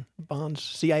 hands down. Bond's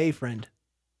CIA friend.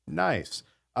 Nice.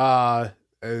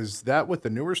 Is that with the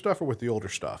newer stuff or with the older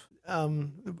stuff?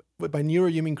 By newer,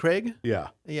 you mean Craig? Yeah.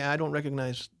 Yeah, I don't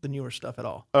recognize the newer stuff at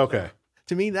all. Okay. So,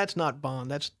 to me, that's not Bond.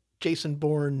 That's Jason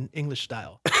Bourne English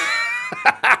style.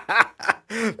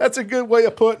 That's a good way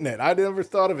of putting it. I never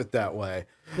thought of it that way.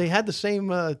 They had the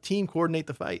same team coordinate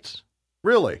the fights.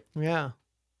 Really? Yeah.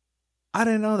 I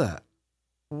didn't know that.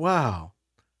 Wow.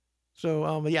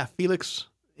 So, yeah, Felix,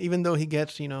 even though he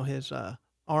gets, his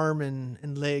arm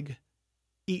and leg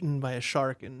eaten by a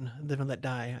shark and live and let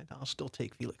die, I'll still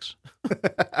take Felix.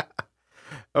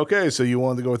 Okay, so you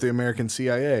wanted to go with the American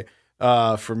CIA.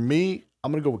 For me,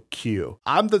 I'm going to go with Q.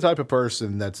 I'm the type of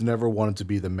person that's never wanted to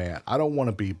be the man. I don't want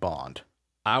to be Bond.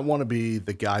 I want to be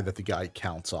the guy that the guy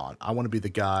counts on. I want to be the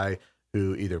guy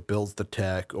who either builds the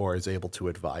tech or is able to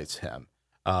advise him.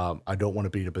 I don't want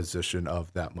to be in a position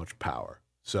of that much power.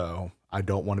 So I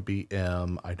don't want to be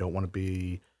M. I don't want to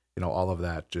be, all of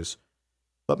that. Just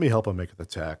let me help him make the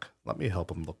tech. Let me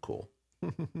help him look cool.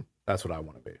 That's what I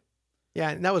want to be.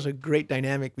 Yeah, and that was a great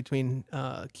dynamic between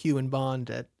Q and Bond.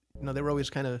 That they were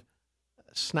always kind of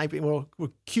sniping. Well,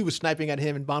 Q was sniping at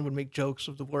him, and Bond would make jokes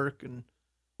of the work. And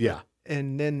yeah,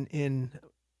 and then in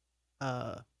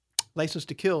License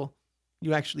to Kill,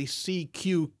 you actually see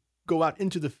Q go out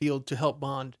into the field to help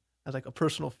Bond as like a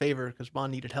personal favor because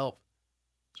Bond needed help.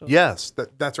 So yes,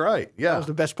 that's right. Yeah, that was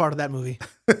the best part of that movie.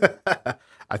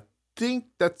 I think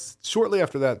that's shortly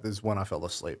after that is when I fell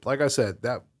asleep. Like I said,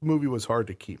 that movie was hard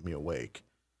to keep me awake.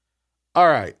 All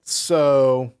right,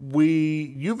 so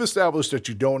you've established that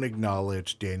you don't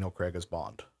acknowledge Daniel Craig as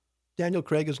Bond. Daniel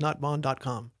Craig is not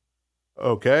Bond.com.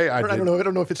 Okay, I don't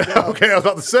know if it's there. Okay, I was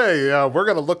about to say we're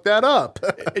gonna look that up.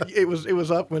 it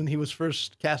was up when he was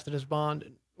first casted as Bond.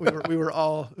 We were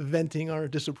all venting our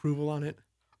disapproval on it.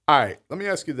 All right, let me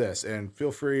ask you this, and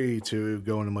feel free to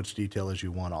go into much detail as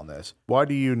you want on this. Why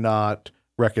do you not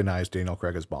recognize Daniel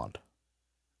Craig as Bond?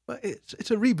 Well,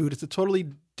 it's a reboot. It's a totally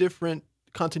different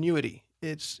continuity.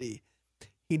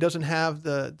 He doesn't have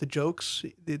the jokes.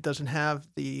 It doesn't have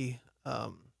the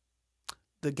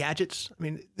gadgets. I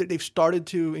mean, they've started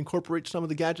to incorporate some of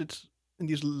the gadgets in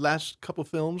these last couple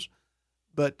films,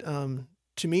 but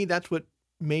to me, that's what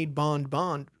made Bond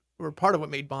Bond, or part of what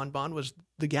made Bond Bond was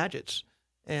the gadgets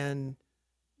and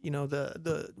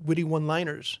the witty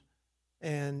one-liners.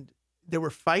 And there were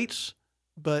fights,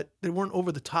 but they weren't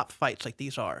over the top fights like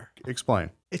these are. Explain.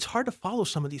 It's hard to follow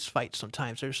some of these fights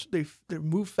sometimes. They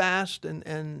move fast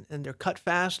and they're cut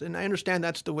fast, and I understand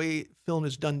that's the way film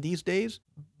is done these days.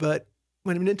 But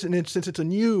since it's a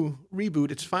new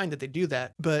reboot, it's fine that they do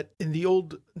that. But in the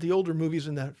older movies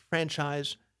in the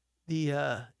franchise,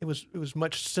 it was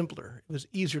much simpler. It was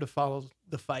easier to follow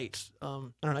the fights. I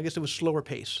don't know. I guess it was slower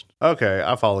paced. Okay,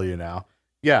 I follow you now.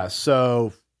 Yeah.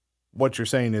 So what you're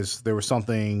saying is there was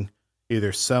something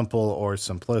either simple or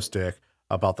simplistic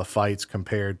about the fights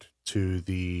compared to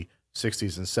the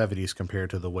 60s and 70s compared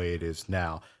to the way it is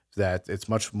now. That it's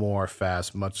much more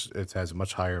fast, it has a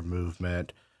much higher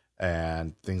movement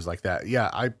and things like that. Yeah,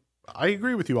 I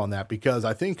agree with you on that, because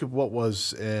I think what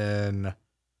was in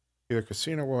either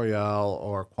Casino Royale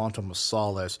or Quantum of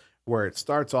Solace, where it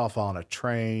starts off on a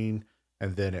train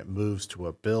and then it moves to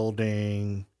a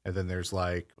building, and then there's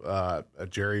like a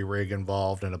jerry rig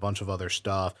involved and a bunch of other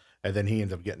stuff, and then he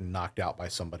ends up getting knocked out by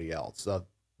somebody else.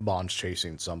 Bond's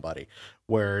chasing somebody,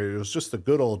 where it was just the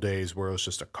good old days where it was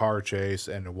just a car chase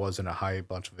and it wasn't a high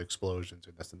bunch of explosions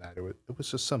and this and that. It was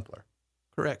just simpler.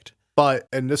 Correct. But,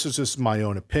 and this is just my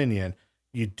own opinion,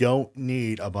 you don't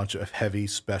need a bunch of heavy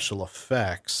special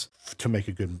effects to make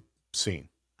a good scene.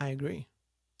 I agree.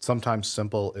 Sometimes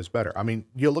simple is better. I mean,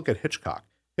 you look at Hitchcock.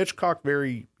 Hitchcock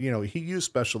he used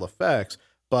special effects,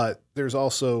 but there's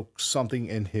also something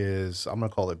in his, I'm going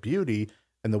to call it beauty,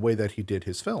 and the way that he did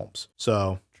his films.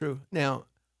 So true. Now,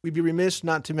 we'd be remiss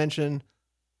not to mention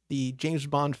the James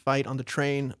Bond fight on the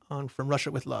train from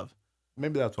Russia with Love.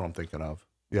 Maybe that's what I'm thinking of.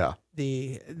 Yeah.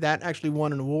 That actually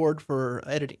won an award for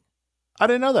editing. I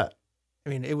didn't know that. I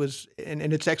mean, it was, and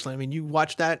it's excellent. I mean, you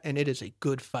watch that and it is a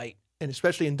good fight. And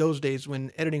especially in those days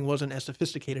when editing wasn't as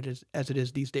sophisticated as it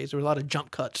is these days. There were a lot of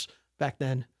jump cuts back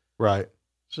then. Right.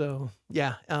 So,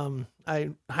 yeah,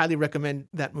 I highly recommend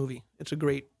that movie. It's a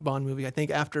great Bond movie. I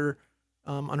think after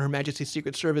On Her Majesty's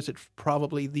Secret Service, it's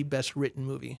probably the best written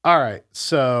movie. All right.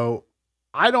 So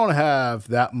I don't have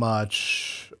that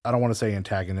much, I don't want to say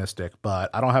antagonistic, but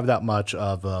I don't have that much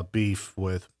of a beef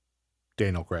with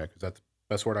Daniel Craig. Is that the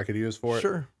best word I could use for it?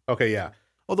 Sure. Okay, yeah.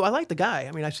 Although I like the guy.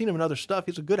 I mean, I've seen him in other stuff.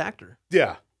 He's a good actor.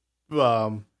 Yeah.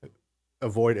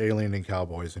 Avoid Alien and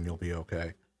Cowboys and you'll be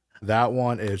okay. That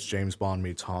one is James Bond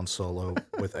meets Han Solo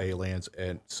with aliens,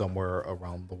 and somewhere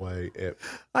around the way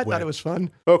I thought it was fun.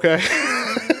 Okay.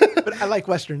 But I like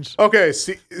Westerns. Okay,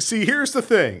 see, here's the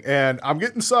thing, and I'm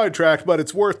getting sidetracked, but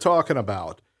it's worth talking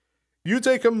about. You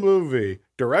take a movie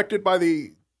directed by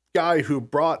the guy who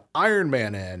brought Iron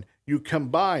Man in, you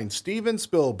combine Steven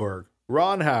Spielberg,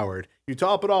 Ron Howard, you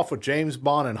top it off with James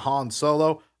Bond and Han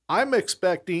Solo, I'm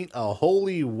expecting a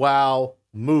holy wow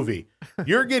movie.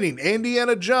 You're getting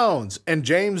Indiana Jones and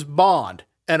James Bond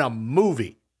and a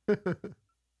movie.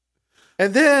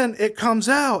 And then it comes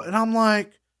out and I'm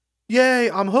like,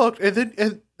 yay, I'm hooked. And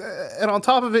then and on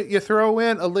top of it, you throw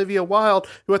in Olivia Wilde,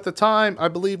 who at the time I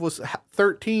believe was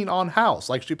 13 on House.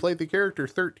 Like, she played the character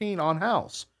 13 on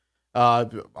House.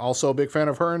 Also a big fan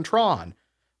of her in Tron.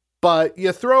 But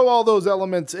you throw all those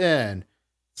elements in,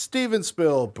 Steven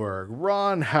Spielberg,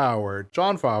 Ron Howard,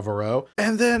 Jon Favreau,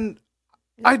 and then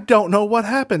I don't know what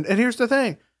happened. And here's the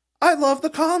thing. I love the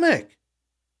comic.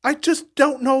 I just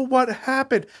don't know what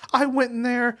happened. I went in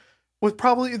there with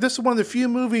this is one of the few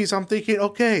movies I'm thinking,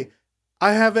 okay,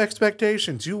 I have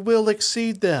expectations. You will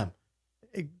exceed them.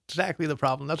 Exactly the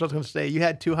problem. That's what I was going to say. You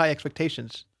had too high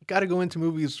expectations. You got to go into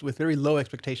movies with very low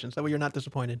expectations. That way you're not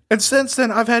disappointed. And since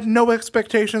then, I've had no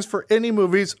expectations for any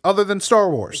movies other than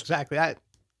Star Wars. Exactly.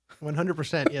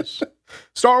 100%, yes.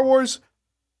 Star Wars,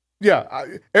 yeah.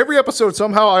 Every episode,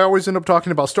 somehow, I always end up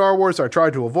talking about Star Wars. I try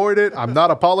to avoid it. I'm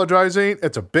not apologizing.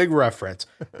 It's a big reference.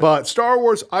 But Star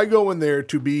Wars, I go in there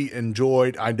to be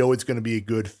enjoyed. I know it's going to be a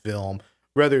good film.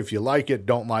 Whether if you like it,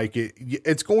 don't like it,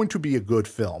 it's going to be a good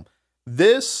film.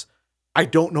 This, I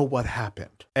don't know what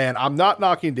happened. And I'm not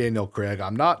knocking Daniel Craig.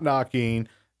 I'm not knocking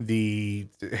the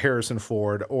Harrison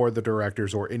Ford or the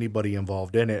directors or anybody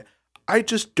involved in it. I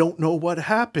just don't know what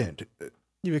happened.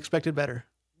 You expected better.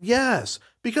 Yes,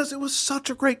 because it was such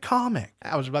a great comic.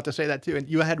 I was about to say that too. And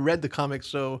you had read the comic,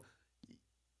 so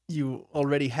you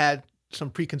already had some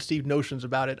preconceived notions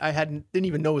about it. I didn't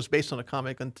even know it was based on a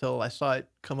comic until I saw it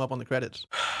come up on the credits.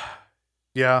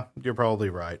 Yeah, you're probably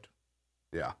right.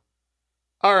 Yeah.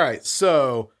 All right,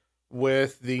 so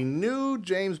with the new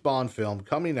James Bond film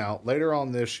coming out later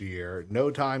on this year,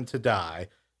 No Time to Die,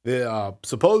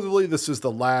 supposedly this is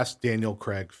the last Daniel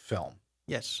Craig film.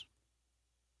 Yes.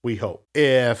 We hope.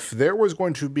 If there was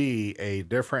going to be a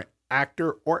different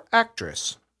actor or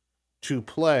actress to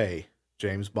play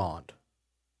James Bond,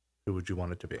 who would you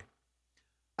want it to be?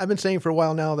 I've been saying for a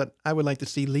while now that I would like to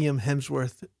see Liam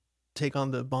Hemsworth take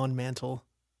on the Bond mantle.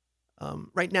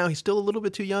 Right now, he's still a little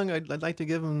bit too young. I'd like to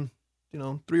give him,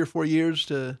 3 or 4 years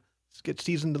to get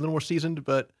seasoned, a little more seasoned.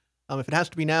 But if it has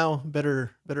to be now,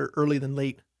 better early than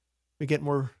late. We get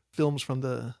more films from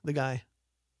the guy.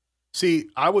 See,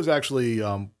 I was actually,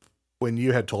 when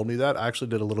you had told me that, I actually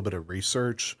did a little bit of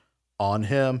research on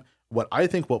him.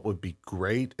 What would be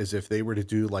great is if they were to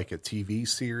do like a TV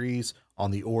series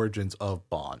on the origins of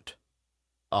Bond,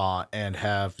 and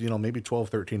have, maybe 12,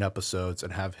 13 episodes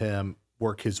and have him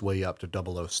work his way up to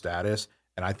 00 status.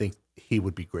 And I think he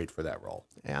would be great for that role.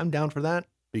 Yeah, I'm down for that.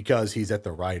 Because he's at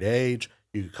the right age.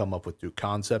 You can come up with new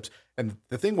concepts. And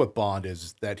the thing with Bond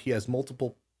is that he has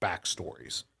multiple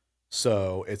backstories.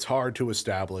 So it's hard to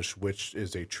establish which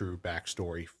is a true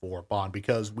backstory for Bond,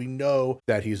 because we know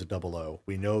that he's a 00.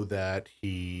 We know that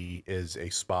he is a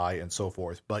spy and so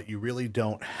forth, but you really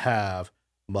don't have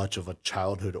much of a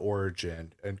childhood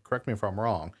origin. And correct me if I'm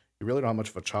wrong, you really don't have much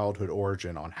of a childhood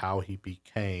origin on how he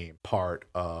became part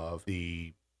of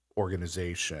the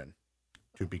organization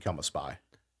to become a spy.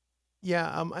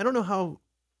 Yeah, I don't know how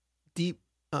deep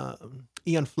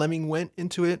Ian Fleming went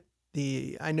into it.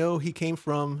 I know he came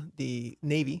from the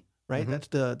Navy, right? Mm-hmm. That's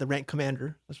the rank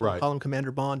commander. That's why I call him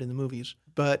Commander Bond in the movies.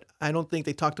 But I don't think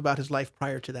they talked about his life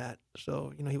prior to that.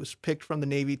 So, he was picked from the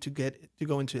Navy to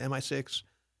go into MI6.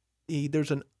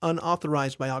 There's an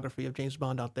unauthorized biography of James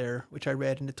Bond out there, which I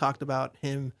read, and it talked about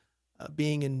him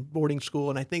being in boarding school.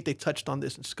 And I think they touched on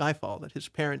this in Skyfall, that his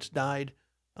parents died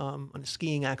on a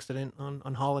skiing accident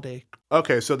on holiday.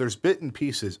 Okay, so there's bits and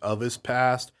pieces of his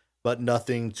past, but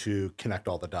nothing to connect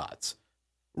all the dots.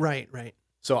 Right.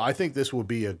 So I think he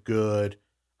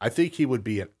would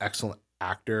be an excellent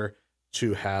actor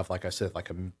to have, like I said,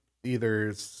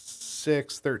 either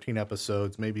 6, 13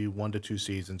 episodes, maybe 1 to 2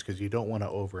 seasons, because you don't want to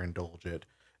overindulge it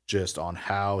just on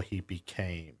how he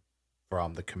became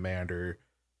from the commander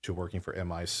to working for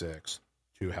MI6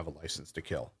 to have a license to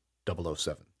kill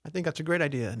 007. I think that's a great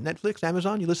idea. Netflix,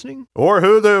 Amazon, you listening? Or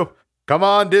Hulu. Come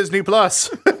on, Disney Plus.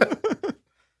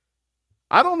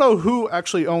 I don't know who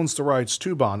actually owns the rights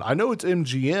to Bond. I know it's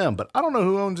MGM, but I don't know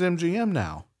who owns MGM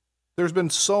now. There's been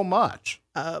so much.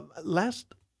 I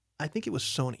think it was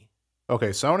Sony. Okay,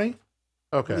 Sony?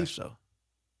 Okay. I believe so.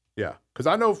 Yeah, because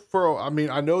I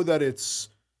know that it's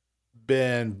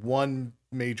been one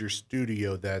major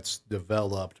studio that's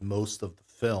developed most of the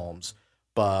films,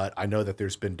 but I know that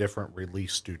there's been different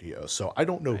release studios. So I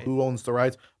don't know who owns the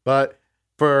rights, but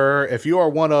if you are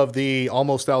one of the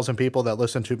almost 1,000 people that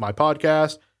listen to my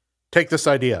podcast, take this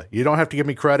idea. You don't have to give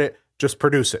me credit. Just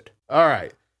produce it. All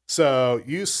right. So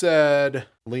you said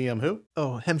Liam who?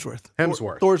 Oh,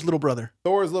 Hemsworth. Thor's little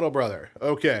brother.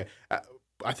 Okay.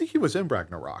 I think he was in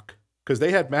Ragnarok because they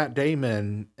had Matt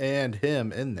Damon and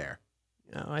him in there.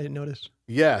 Oh, I didn't notice.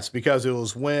 Yes, because it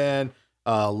was when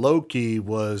Loki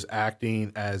was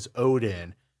acting as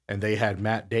Odin and they had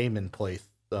Matt Damon play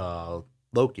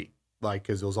Loki.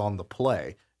 Because it was on the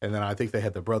play. And then I think they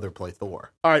had the brother play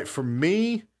Thor. All right, for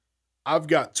me, I've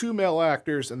got 2 male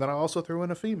actors, and then I also threw in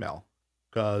a female.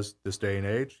 Because this day and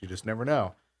age, you just never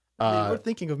know. We're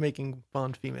thinking of making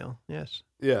Bond female, yes.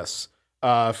 Yes.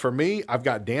 For me, I've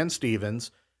got Dan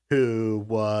Stevens, who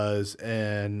was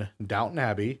in Downton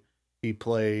Abbey. He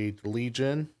played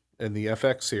Legion in the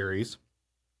FX series.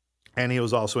 And he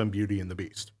was also in Beauty and the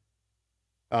Beast.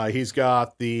 He's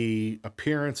got the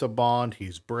appearance of Bond.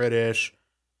 He's British.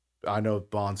 I know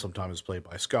Bond sometimes is played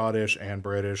by Scottish and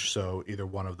British, so either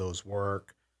one of those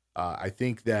work. I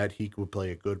think that he would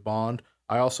play a good Bond.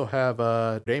 I also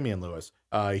have Damian Lewis.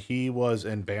 He was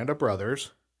in Band of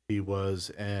Brothers. He was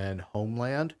in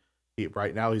Homeland.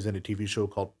 Right now he's in a TV show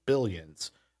called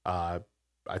Billions. I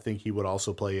think he would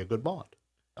also play a good Bond.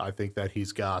 I think that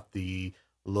he's got the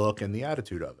look and the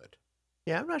attitude of it.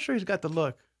 Yeah, I'm not sure he's got the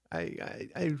look.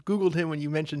 I Googled him when you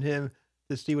mentioned him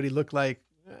to see what he looked like.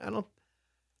 I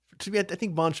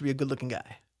think Bond should be a good-looking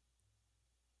guy.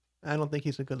 I don't think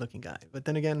he's a good-looking guy. But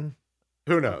then again,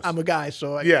 who knows? I'm a guy,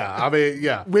 so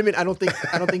yeah. Women, I don't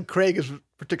think Craig is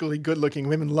particularly good-looking.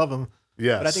 Women love him.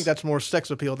 Yes. But I think that's more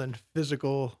sex appeal than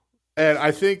physical. And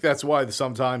I think that's why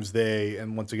sometimes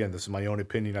and once again, this is my own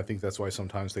opinion, I think that's why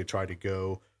sometimes they try to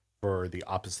go for the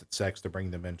opposite sex to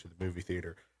bring them into the movie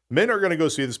theater. Men are going to go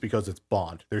see this because it's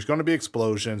Bond. There's going to be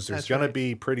explosions. There's going to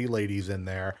be pretty ladies in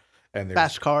there. And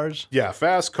fast cars. Yeah,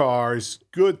 fast cars,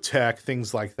 good tech,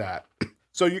 things like that.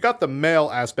 So you got the male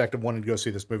aspect of wanting to go see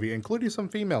this movie, including some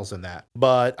females in that.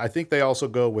 But I think they also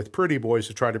go with pretty boys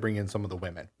to try to bring in some of the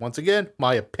women. Once again,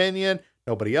 my opinion.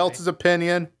 Nobody else's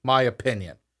opinion. My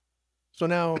opinion. So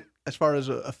now as far as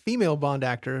a female Bond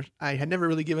actor, I had never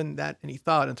really given that any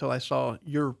thought until I saw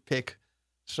your pick.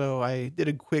 So I did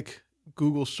a quick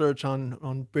Google search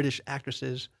on British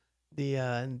actresses. The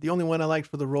only one I liked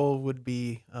for the role would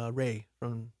be Rey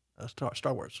from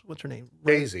Star Wars. What's her name?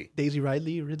 Daisy. Daisy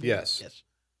Ridley? Yes. Yes.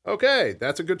 Okay,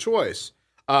 that's a good choice.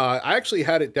 I actually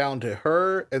had it down to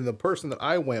her, and the person that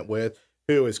I went with,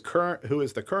 who is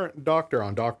the current Doctor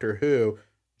on Doctor Who,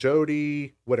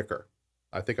 Jodie Whittaker.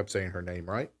 I think I'm saying her name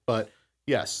right, but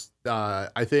yes,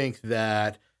 I think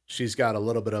that she's got a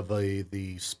little bit of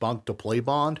the spunk to play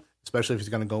Bond, especially if he's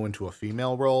going to go into a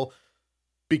female role,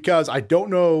 because I don't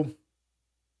know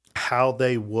how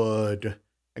they would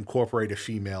incorporate a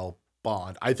female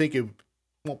Bond. I think it.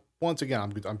 Well, once again,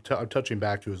 I'm touching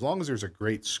back to as long as there's a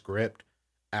great script,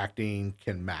 acting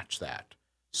can match that.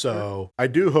 So I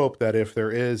do hope that if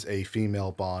there is a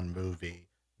female Bond movie,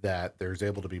 that there's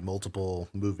able to be multiple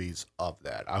movies of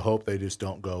that. I hope they just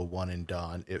don't go one and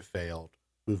done. It failed.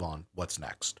 Move on. What's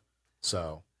next?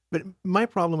 So, but my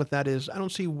problem with that is I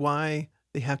don't see why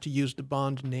they have to use the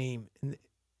Bond name. And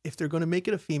if they're going to make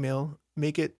it a female,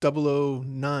 make it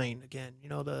 009 again. You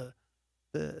know,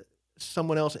 the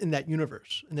someone else in that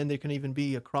universe, and then there can even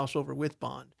be a crossover with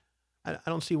Bond. I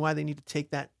don't see why they need to take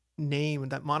that name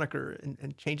and that moniker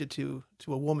and change it to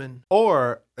a woman.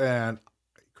 Or, and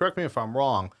correct me if I'm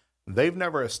wrong, they've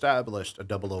never established a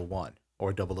 001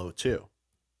 or 002.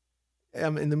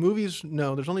 In the movies,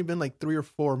 no. There's only been like 3 or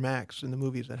 4 max in the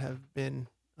movies that have been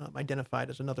identified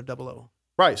as another 00.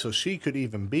 Right, so she could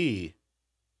even be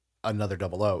another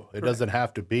 00. It doesn't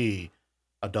have to be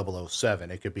a 007.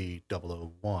 It could be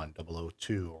 001,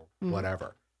 002, or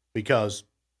whatever. Because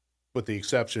with the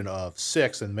exception of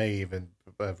 6, and may even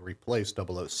have replaced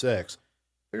 006,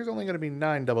 there's only going to be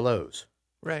 9 00s.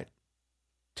 Right.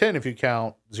 10 if you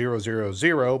count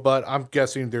 000, but I'm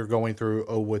guessing they're going through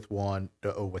 0 with 1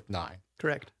 to 0 with 9.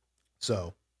 Correct.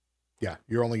 So, yeah,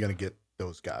 you're only going to get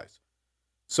those guys.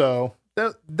 So,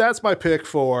 that's my pick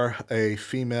for a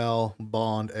female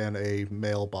Bond and a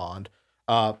male Bond.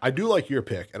 I do like your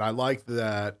pick, and I like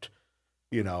that,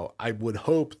 I would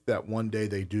hope that one day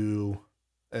they do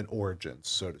an origins,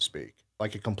 so to speak,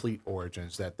 like a complete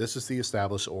origins, that this is the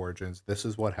established origins, this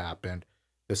is what happened,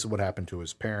 this is what happened to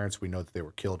his parents. We know that they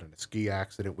were killed in a ski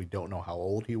accident. We don't know how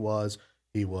old he was.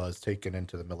 He was taken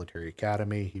into the military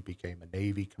academy. He became a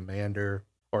Navy commander,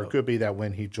 or it could be that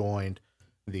when he joined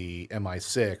the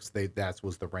MI6, that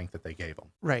was the rank that they gave him.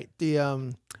 Right. The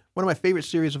one of my favorite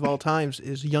series of all times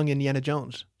is Young Indiana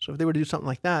Jones. So if they were to do something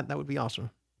like that, that would be awesome.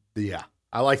 Yeah,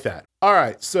 I like that. All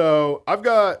right, so I've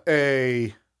got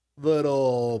a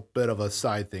little bit of a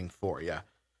side thing for you.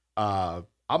 I'm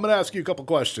going to ask you a couple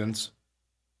questions.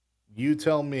 You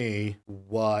tell me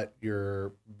what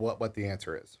the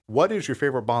answer is. What is your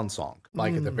favorite Bond song?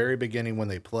 Like at the very beginning when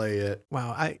they play it.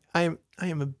 Wow, I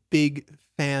am a big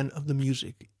fan of the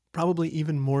music, probably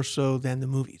even more so than the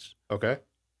movies. Okay.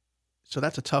 So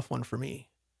that's a tough one for me.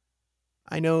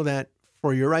 I know that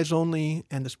For Your Eyes Only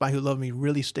and The Spy Who Loved Me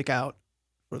really stick out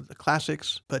for the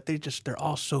classics, but they're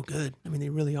all so good. I mean, they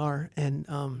really are. And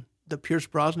the Pierce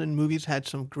Brosnan movies had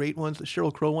some great ones. The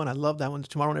Sheryl Crow one, I love that one.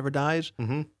 Tomorrow Never Dies.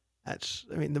 Mm-hmm.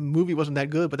 The movie wasn't that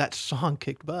good, but that song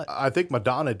kicked butt. I think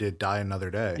Madonna did Die Another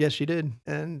Day. Yes, she did.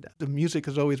 And the music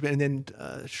has always been. And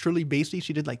then Shirley Bassey,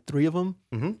 she did like 3 of them.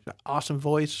 Mm-hmm. Awesome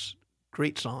voice,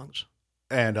 great songs.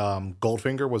 And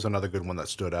Goldfinger was another good one that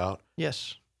stood out.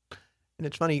 Yes. And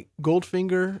it's funny,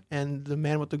 Goldfinger and The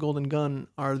Man with the Golden Gun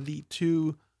are the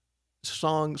 2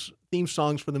 theme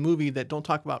songs for the movie that don't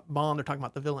talk about Bond, they're talking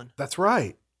about the villain. That's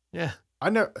right. Yeah. I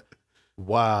know.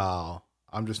 Wow.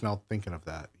 I'm just now thinking of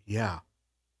that. Yeah.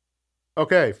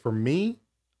 Okay, for me,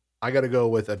 I got to go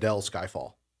with Adele's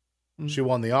Skyfall. Mm-hmm. She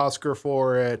won the Oscar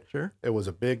for it. Sure. It was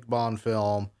a big Bond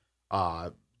film.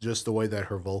 Just the way that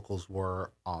her vocals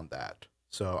were on that.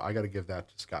 So I got to give that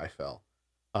to Skyfall.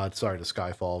 To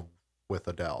Skyfall with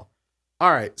Adele.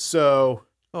 All right, so...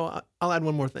 Oh, I'll add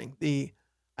one more thing.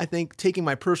 I think taking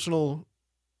my personal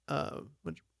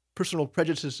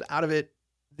prejudices out of it,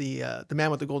 the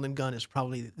Man with the Golden Gun is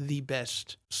probably the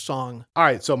best song. All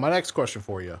right, so my next question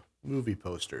for you, movie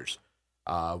posters.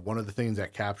 One of the things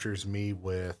that captures me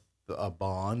with a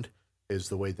Bond is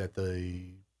the way that the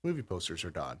movie posters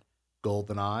are done.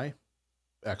 GoldenEye,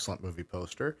 excellent movie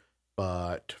poster.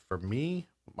 But for me,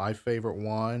 my favorite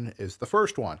one is the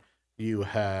first one. You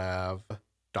have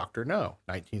Dr. No,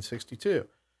 1962.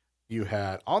 You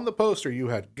had, on the poster, you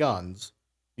had guns.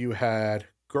 You had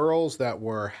girls that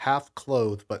were half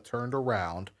clothed but turned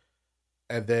around.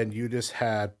 And then you just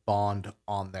had Bond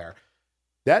on there.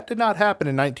 That did not happen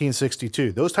in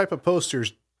 1962. Those type of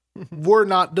posters were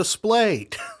not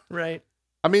displayed. Right.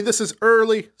 I mean, this is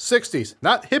early 60s,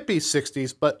 not hippie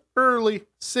 60s, but early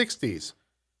 60s.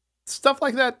 Stuff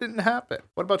like that didn't happen.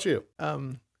 What about you?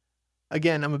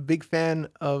 Again, I'm a big fan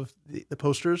of the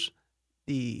posters.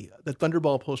 The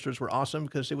Thunderball posters were awesome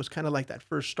because it was kind of like that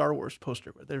first Star Wars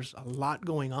poster where there's a lot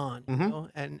going on, you know,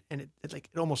 and it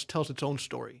almost tells its own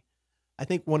story. I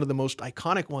think one of the most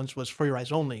iconic ones was For Your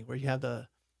Eyes Only, where you have the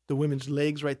women's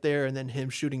legs right there and then him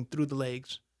shooting through the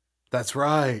legs. That's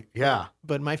right. Yeah.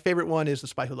 But my favorite one is The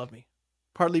Spy Who Loved Me,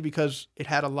 partly because it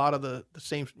had a lot of the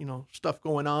same, you know, stuff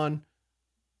going on,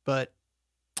 but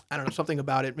I don't know, something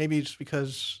about it. Maybe it's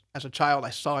because as a child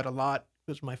I saw it a lot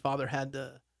because my father had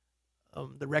the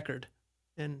record,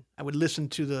 and I would listen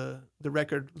to the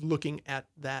record looking at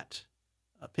that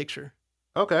picture.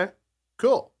 Okay,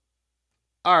 cool.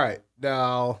 All right,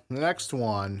 now the next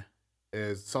one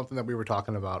is something that we were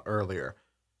talking about earlier.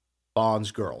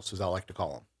 Bond's girls, as I like to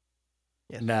call them.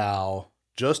 Yes. Now,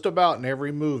 just about in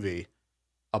every movie,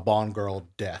 a Bond girl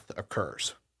death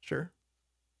occurs. Sure.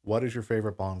 What is your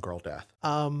favorite Bond girl death?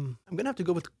 I'm gonna have to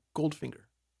go with Goldfinger.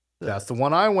 That's the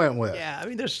one I went with. Yeah, I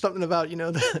mean, there's something about, you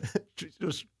know,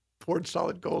 just poured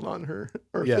solid gold on her,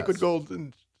 or Yes. liquid gold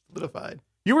and solidified.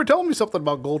 You were telling me something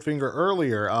about Goldfinger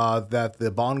earlier, that the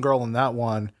Bond girl in that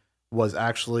one was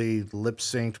actually lip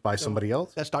synced by somebody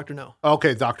else. That's Dr. No.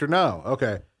 Okay, Dr. No.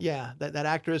 Okay. Yeah, that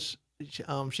actress,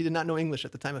 she did not know English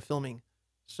at the time of filming.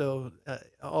 So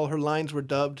all her lines were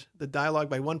dubbed, the dialogue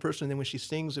by one person, and then when she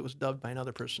sings, it was dubbed by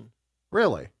another person.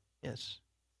 Really? Yes.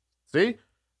 See?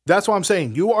 That's what I'm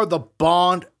saying. You are the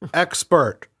Bond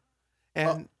expert.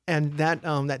 And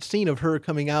that scene of her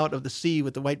coming out of the sea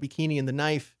with the white bikini and the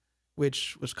knife,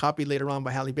 which was copied later on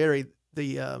by Halle Berry,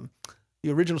 the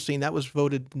original scene, that was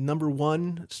voted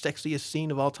 #1 sexiest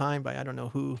scene of all time by I don't know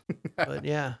who. But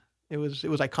yeah, it was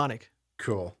iconic.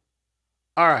 Cool.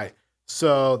 All right.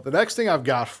 So the next thing I've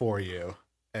got for you,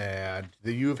 and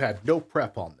you've had no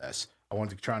prep on this, I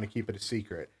wanted to try to keep it a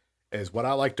secret, is what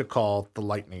I like to call the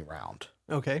lightning round.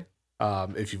 Okay.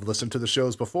 If you've listened to the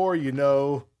shows before, you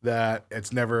know that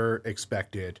it's never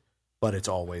expected, but it's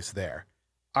always there.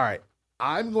 All right.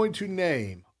 I'm going to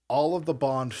name all of the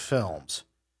Bond films.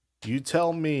 You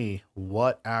tell me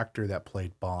what actor that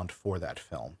played Bond for that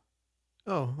film.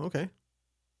 Oh, okay.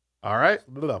 All right.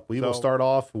 We will start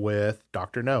off with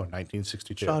Dr. No,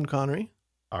 1962. Sean Connery.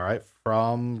 All right.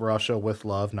 From Russia with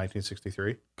Love,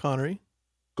 1963. Connery.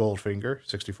 Goldfinger,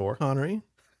 64. Connery.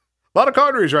 A lot of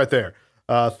Connerys right there.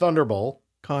 Thunderbolt.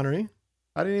 Connery.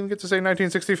 I didn't even get to say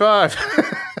 1965.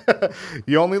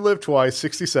 You Only Live Twice,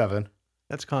 67.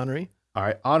 That's Connery. All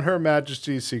right. On Her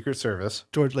Majesty's Secret Service.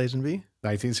 George Lazenby.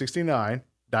 1969.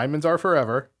 Diamonds Are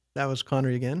Forever. That was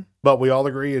Connery again. But we all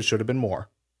agree it should have been more.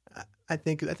 I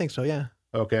think so, yeah.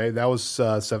 Okay. That was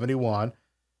 71.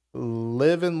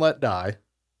 Live and Let Die.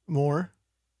 More.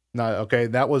 No, okay.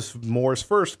 That was Moore's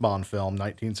first Bond film,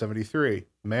 1973.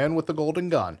 Man with the Golden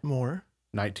Gun. More.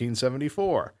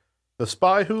 1974. The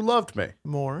Spy Who Loved Me.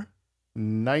 More.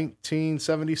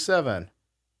 1977.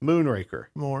 Moonraker.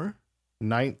 More.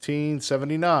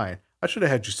 1979. I should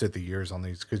have had you set the years on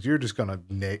these because you're just gonna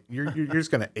you're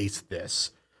just gonna ace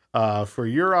this. For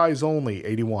Your Eyes Only,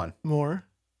 81. More.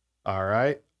 All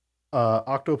right.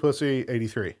 Octopussy,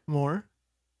 83. More.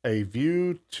 A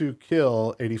View to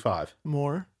Kill, 85.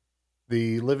 More.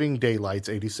 The Living Daylights,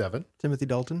 87. Timothy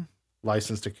Dalton.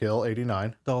 License to Kill,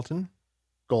 89. Dalton.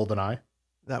 Goldeneye.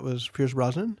 That was Pierce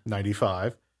Brosnan.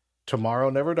 95. Tomorrow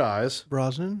Never Dies.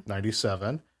 Brosnan.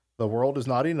 97. The World Is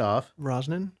Not Enough.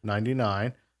 Brosnan.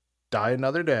 99. Die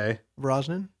Another Day.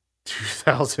 Brosnan.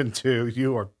 2002.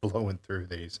 You are blowing through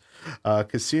these.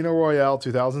 Casino Royale,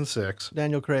 2006.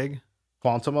 Daniel Craig.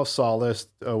 Quantum of Solace,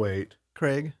 08.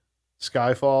 Craig.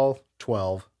 Skyfall,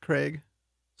 12. Craig.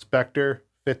 Spectre,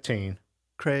 15.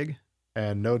 Craig.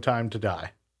 And No Time to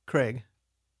Die. Craig.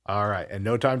 All right. And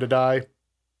No Time to Die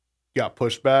got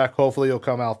pushed back. Hopefully it'll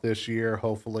come out this year.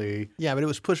 Hopefully. Yeah, but it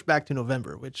was pushed back to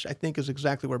November, which I think is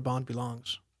exactly where Bond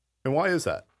belongs. And why is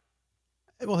that?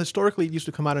 Well, historically, it used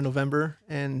to come out in November,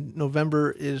 and November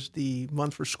is the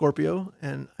month for Scorpio,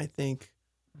 and I think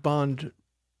Bond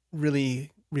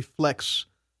really reflects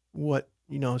what,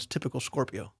 is typical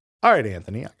Scorpio. All right,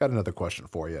 Anthony, I got another question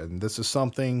for you, and this is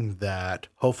something that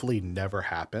hopefully never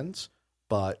happens,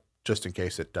 but just in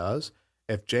case it does,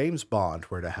 if James Bond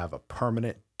were to have a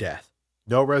permanent death,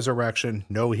 no resurrection,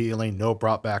 no healing, no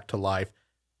brought back to life,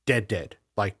 dead,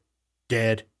 like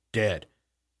dead,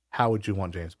 how would you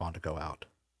want James Bond to go out?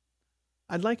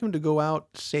 I'd like him to go out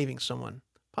saving someone,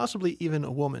 possibly even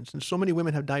a woman, since so many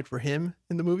women have died for him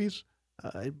in the movies.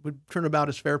 It would turn about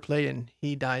as fair play, and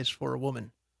he dies for a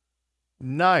woman.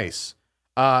 Nice.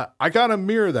 I gotta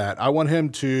mirror that. I want him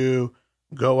to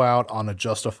go out on a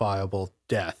justifiable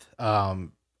death.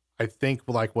 I think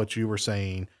like what you were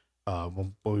saying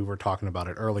when we were talking about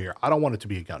it earlier, I don't want it to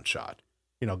be a gunshot.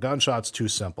 Gunshot's too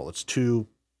simple. It's too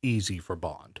easy for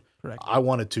Bond. Correct. I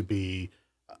want it to be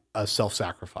a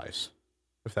self-sacrifice,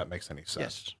 if that makes any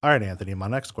sense. Yes. All right, Anthony, my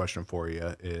next question for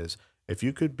you is, if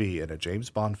you could be in a James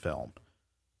Bond film,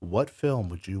 what film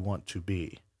would you want to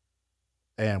be?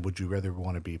 And would you rather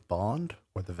want to be Bond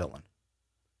or the villain?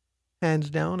 Hands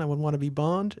down, I would want to be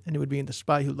Bond, and it would be in The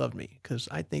Spy Who Loved Me, because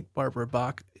I think Barbara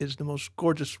Bach is the most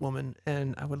gorgeous woman,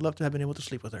 and I would love to have been able to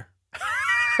sleep with her.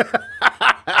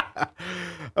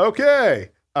 Okay.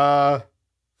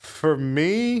 For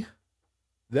me,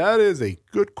 that is a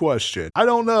good question. I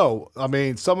don't know. I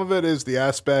mean, some of it is the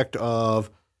aspect of,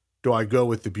 do I go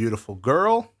with the beautiful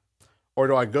girl, or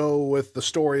do I go with the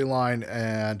storyline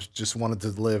and just wanted to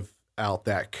live out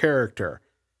that character?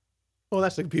 Well,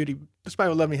 that's the beauty. The Spy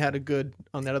Who Loved Me had a good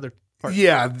on that other part.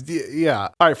 Yeah.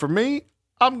 All right, for me,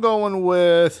 I'm going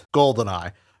with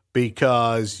GoldenEye,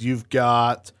 because you've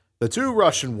got the two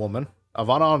Russian women,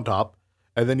 Ivana on top,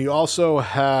 and then you also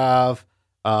have,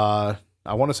 I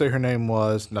want to say her name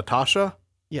was Natasha.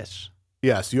 Yes.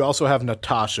 Yes, you also have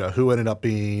Natasha, who ended up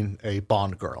being a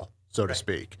Bond girl, so to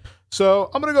speak.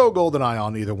 So I'm going to go GoldenEye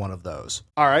on either one of those.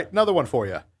 All right, another one for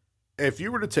you. If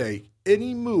you were to take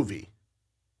any movie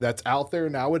that's out there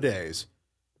nowadays,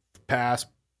 past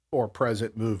or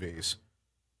present movies,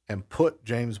 and put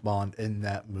James Bond in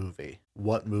that movie,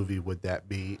 what movie would that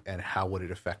be, and how would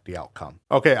it affect the outcome?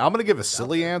 Okay, I'm going to give a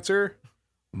silly answer.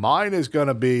 Mine is going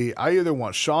to be, I either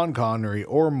want Sean Connery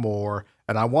or Moore,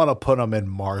 and I want to put them in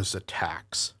Mars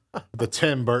Attacks. The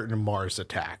Tim Burton Mars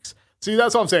Attacks. See,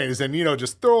 that's what I'm saying, is then,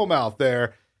 just throw them out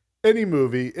there. Any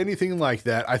movie, anything like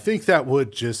that. I think that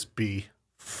would just be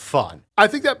fun. I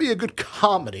think that'd be a good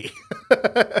comedy.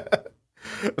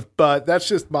 But that's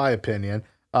just my opinion.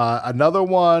 Another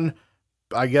one,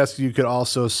 I guess you could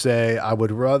also say, I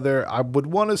would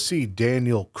want to see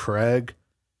Daniel Craig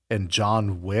and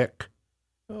John Wick.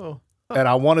 Oh. And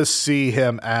I want to see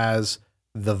him as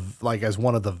as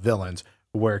one of the villains,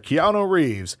 where Keanu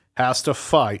Reeves has to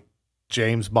fight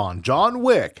James Bond. John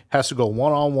Wick has to go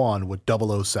one-on-one with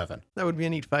 007. That would be a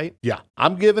neat fight. Yeah.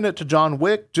 I'm giving it to John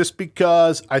Wick just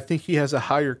because I think he has a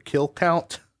higher kill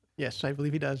count. Yes, I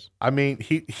believe he does. I mean,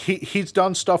 he's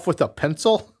done stuff with a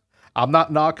pencil. I'm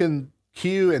not knocking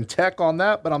Q and Tech on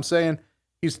that, but I'm saying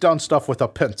he's done stuff with a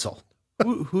pencil.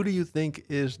 Who do you think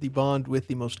is the Bond with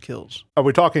the most kills? Are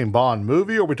we talking Bond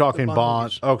movie, or are we talking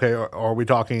Bond? Okay, or are we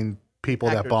talking people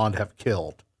Actors. that Bond have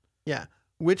killed? Yeah.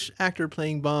 Which actor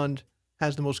playing Bond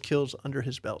has the most kills under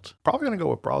his belt? Probably going to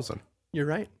go with Brosnan. You're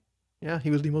right. Yeah,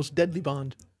 he was the most deadly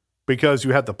Bond. Because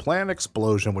you had the plant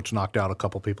explosion, which knocked out a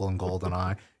couple people in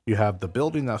GoldenEye. You have the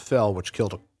building that fell, which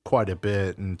killed quite a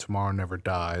bit, and Tomorrow Never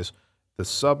Dies. The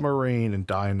submarine and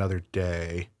Die Another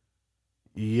Day.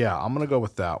 Yeah, I'm going to go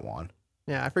with that one.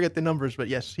 Yeah, I forget the numbers, but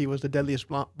yes, he was the deadliest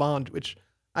Bond, which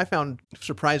I found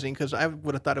surprising because I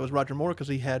would have thought it was Roger Moore because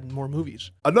he had more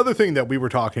movies. Another thing that we were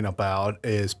talking about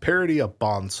is parody of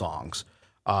Bond songs.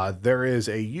 There is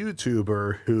a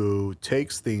YouTuber who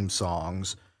takes theme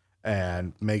songs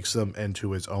and makes them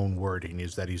into his own wording.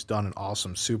 He's done an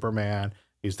awesome Superman.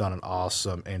 He's done an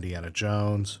awesome Indiana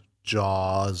Jones,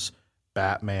 Jaws,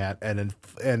 Batman.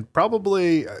 And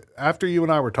probably after you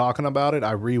and I were talking about it,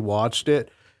 I rewatched it.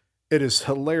 It is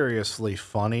hilariously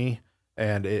funny,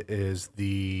 and it is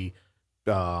the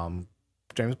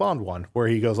James Bond one where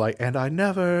he goes like, "And I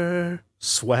never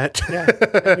sweat." Yeah,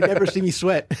 you never see me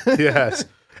sweat. Yes,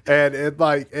 and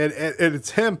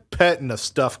it's him petting a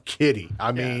stuffed kitty.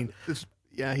 I mean,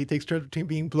 he takes turns between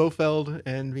being Blofeld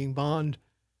and being Bond.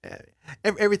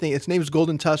 Everything. Its name is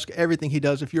Golden Tusk. Everything he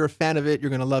does, if you're a fan of it, you're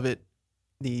gonna love it.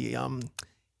 He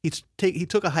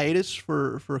took a hiatus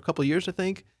for a couple of years, I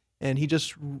think. And he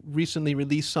just recently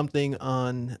released something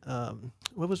on,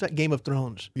 what was that, Game of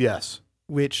Thrones? Yes.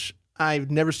 Which I've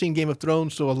never seen Game of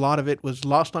Thrones, so a lot of it was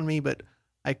lost on me, but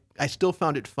I still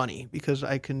found it funny because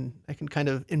I can kind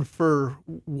of infer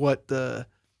what the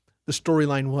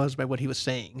storyline was by what he was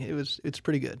saying. It's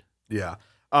pretty good. Yeah.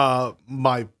 One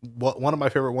of my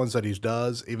favorite ones that he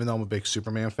does, even though I'm a big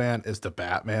Superman fan, is the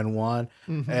Batman one.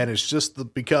 Mm-hmm. And it's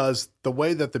just because the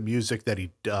way that the music that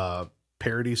he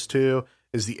parodies to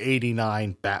is the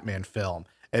 89 Batman film.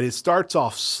 And it starts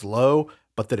off slow,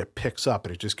 but then it picks up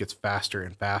and it just gets faster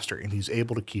and faster, and he's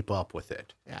able to keep up with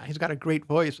it. Yeah, he's got a great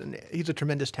voice, and he's a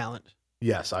tremendous talent.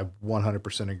 Yes, I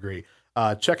 100% agree.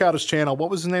 Check out his channel. What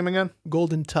was his name again?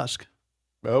 Golden Tusk.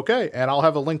 Okay, and I'll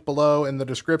have a link below in the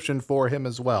description for him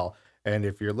as well. And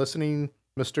if you're listening,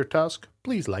 Mr. Tusk,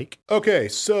 please like. Okay,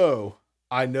 so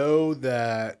I know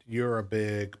that you're a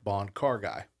big Bond car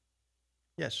guy.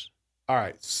 Yes. All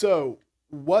right. So,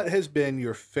 what has been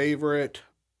your favorite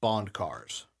Bond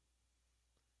cars?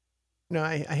 No,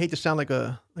 I hate to sound like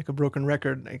a broken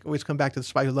record. I always come back to The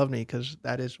Spy Who Loved Me because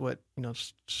that is what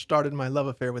started my love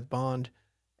affair with Bond.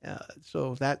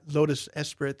 So that Lotus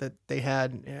Esprit that they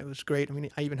had, yeah, it was great. I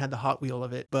mean, I even had the Hot Wheel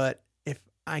of it. But if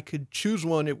I could choose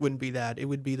one, it wouldn't be that. It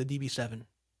would be the DB7.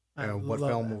 And what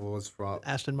film was from?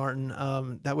 Aston Martin.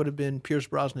 That would have been Pierce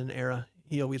Brosnan era.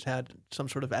 He always had some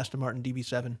sort of Aston Martin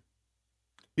DB7.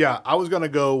 Yeah, I was gonna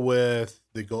go with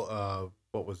the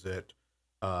what was it?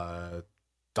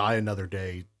 Die Another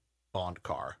Day Bond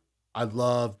car. I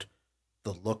loved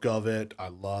the look of it. I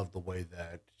loved the way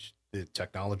that the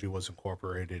technology was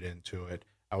incorporated into it.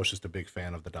 I was just a big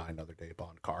fan of the Die Another Day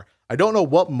Bond car. I don't know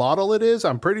what model it is.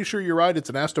 I'm pretty sure you're right. It's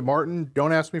an Aston Martin.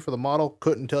 Don't ask me for the model.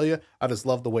 Couldn't tell you. I just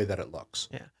love the way that it looks.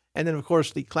 Yeah. And then, of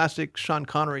course, the classic Sean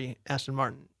Connery Aston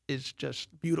Martin is just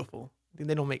beautiful.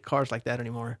 They don't make cars like that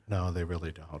anymore. No, they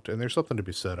really don't. And there's something to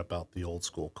be said about the old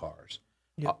school cars.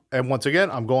 Yep. And once again,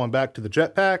 I'm going back to the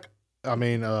jetpack. I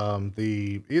mean,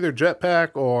 the either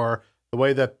jetpack or the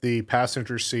way that the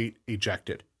passenger seat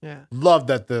ejected. Yeah. Love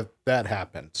that that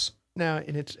happens. Now,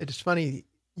 and it's funny.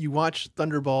 You watch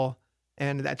Thunderball,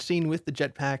 and that scene with the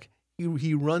jetpack.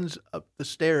 He runs up the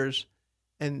stairs,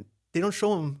 and they don't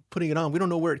show him putting it on. We don't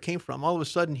know where it came from. All of a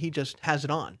sudden, he just has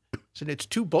it on. So it's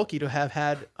too bulky to have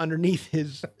had underneath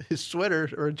his sweater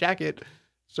or jacket.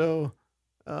 So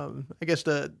I guess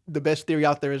the best theory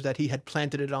out there is that he had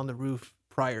planted it on the roof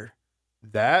prior.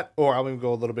 That, or I'm going to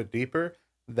go a little bit deeper,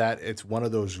 that it's one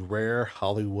of those rare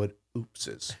Hollywood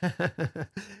oopses.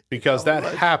 Because that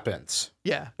happens.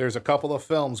 Yeah. There's a couple of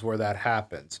films where that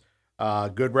happens.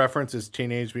 Good reference is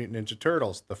Teenage Mutant Ninja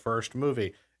Turtles, the first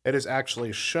movie. It is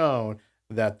actually shown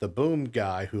that the boom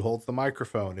guy who holds the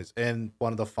microphone is in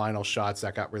one of the final shots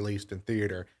that got released in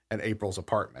theater in April's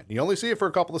apartment. You only see it for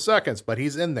a couple of seconds, but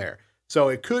he's in there. So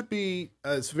it could be,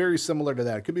 it's very similar to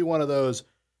that. It could be one of those,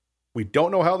 we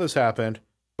don't know how this happened,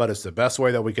 but it's the best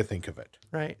way that we could think of it.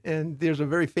 Right. And there's a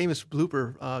very famous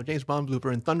blooper, James Bond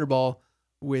blooper in Thunderball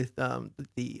with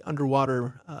the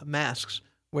underwater masks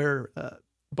where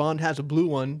Bond has a blue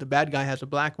one, the bad guy has a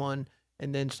black one,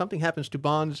 and then something happens to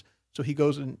Bond's. So he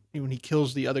goes and when he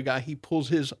kills the other guy, he pulls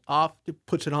his off,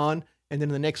 puts it on, and then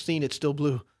in the next scene, it's still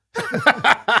blue.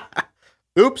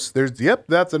 Oops.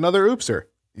 That's another oopser.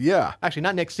 Yeah. Actually,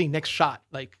 not next scene, next shot,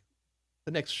 like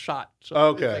the next shot. So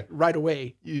okay. Like right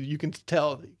away, you can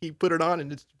tell he put it on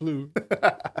and it's blue.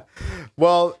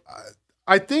 Well,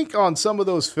 I think on some of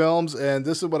those films, and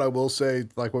this is what I will say,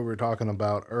 like what we were talking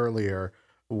about earlier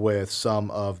with some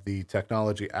of the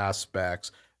technology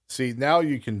aspects. See, now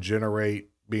you can generate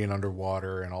being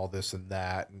underwater and all this and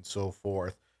that and so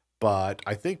forth. But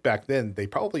I think back then they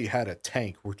probably had a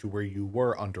tank where you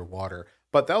were underwater.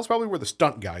 But that was probably where the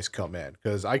stunt guys come in,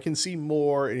 because I can see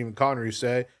more, and even Connery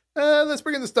say, let's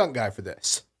bring in the stunt guy for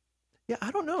this. Yeah,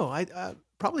 I don't know. I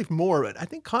probably more, but I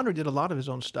think Connery did a lot of his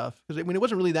own stuff, because I mean it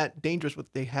wasn't really that dangerous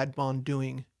what they had Bond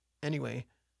doing anyway.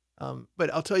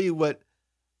 But I'll tell you what,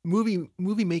 movie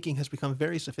making has become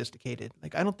very sophisticated.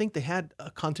 Like I don't think they had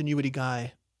a continuity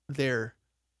guy there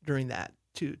during that.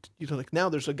 Like now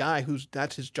there's a guy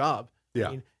that's his job. Yeah.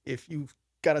 I mean, if you've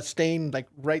got a stain like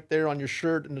right there on your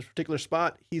shirt in this particular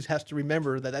spot, he has to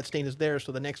remember that stain is there.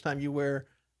 So the next time you wear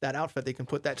that outfit, they can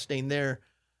put that stain there.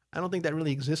 I don't think that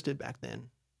really existed back then.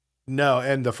 No,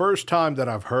 and the first time that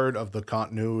I've heard of the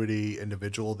continuity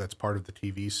individual that's part of the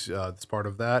TV, that's part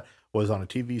of that, was on a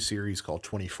TV series called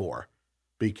 24,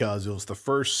 because it was the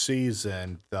first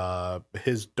season.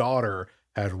 His daughter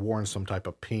had worn some type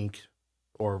of pink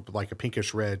or like a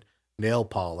pinkish red nail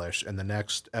polish, and the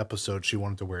next episode she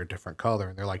wanted to wear a different color,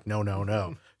 and they're like,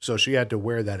 no. So she had to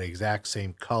wear that exact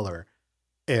same color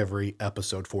every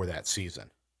episode for that season.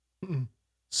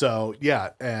 So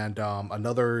yeah, and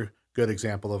another good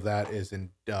example of that is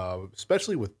in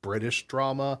especially with British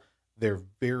drama, they're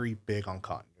very big on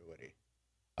continuity.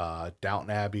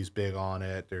 Downton Abbey's big on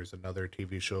it. There's another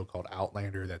TV show called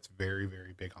Outlander that's very,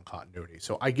 very big on continuity.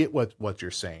 So I get what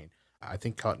you're saying. I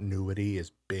think continuity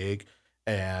is big,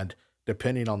 and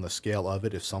depending on the scale of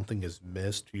it, if something is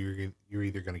missed, you're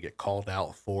either going to get called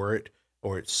out for it,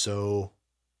 or it's so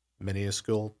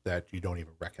minuscule that you don't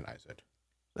even recognize it.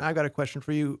 I got a question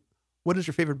for you. What is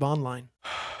your favorite Bond line?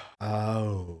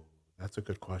 Oh, that's a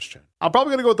good question. I'm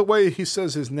probably going to go with the way he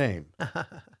says his name.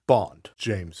 Bond.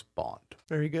 James Bond.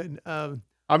 Very good.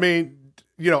 I mean,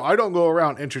 I don't go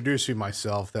around introducing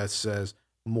myself that says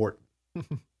Morton.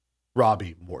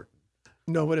 Robby Morton.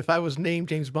 No, but if I was named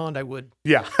James Bond, I would.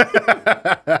 Yeah.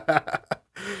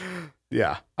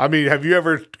 Yeah. I mean, have you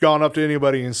ever gone up to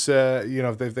anybody and said,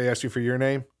 if they asked you for your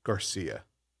name? Garcia.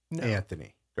 No.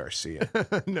 Anthony Garcia.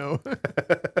 No.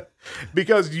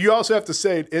 Because you also have to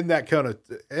say it in that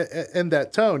in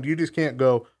that tone. You just can't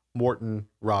go Morton,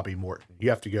 Robby Morton. You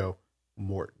have to go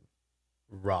Morton,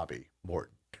 Robby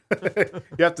Morton.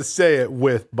 You have to say it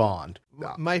with Bond.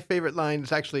 My favorite line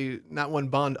is actually not one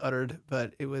Bond uttered,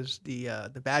 but it was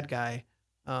the bad guy.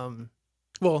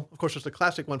 Well, of course, there's the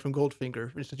classic one from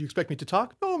Goldfinger. He says, "You expect me to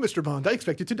talk? No, Mr. Bond, I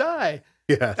expect you to die."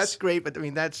 Yes. That's great, but I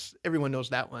mean, everyone knows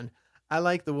that one. I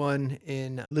like the one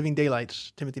in Living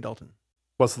Daylights, Timothy Dalton.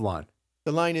 What's the line?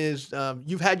 The line is,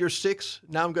 "You've had your 6,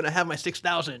 now I'm going to have my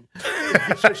 6,000."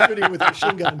 He starts shooting with a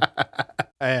machine gun.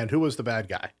 And who was the bad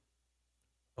guy?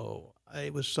 Oh,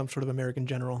 it was some sort of American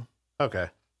general. Okay,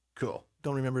 cool.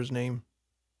 Don't remember his name.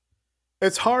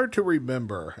 It's hard to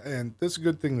remember, and this is a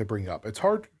good thing to bring up. It's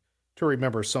hard to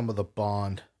remember some of the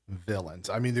Bond villains.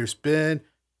 I mean, there's been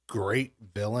great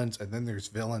villains, and then there's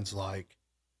villains like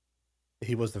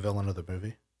he was the villain of the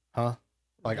movie, huh?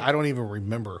 Like, I don't even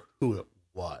remember who it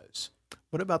was.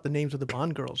 What about the names of the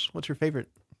Bond girls? What's your favorite?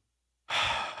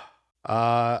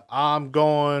 I'm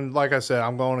going, like I said,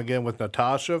 I'm going again with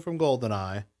Natasha from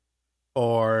GoldenEye,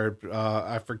 or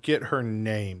I forget her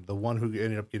name, the one who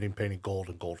ended up getting painted gold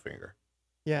in Goldfinger.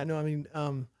 Yeah, no, I mean,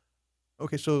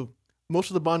 okay, so most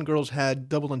of the Bond girls had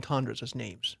double entendres as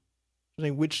names. I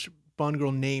mean, which Bond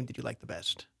girl name did you like the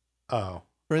best? Oh.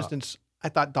 For instance, I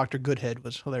thought Dr. Goodhead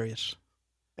was hilarious.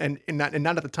 And not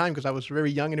at the time because I was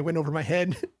very young and it went over my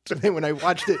head. So then when I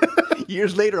watched it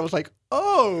years later, I was like,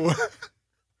 oh.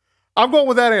 I'm going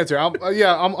with that answer. I'm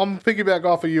piggyback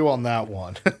off of you on that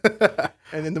one.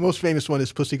 And then the most famous one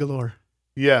is Pussy Galore.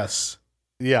 Yes.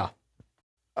 Yeah.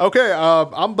 Okay.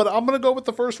 I'm gonna go with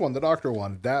the first one, the doctor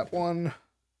one. That one.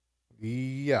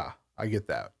 Yeah, I get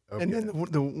that. Okay. And then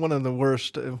one of the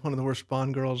worst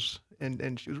Bond girls,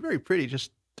 and she was very pretty,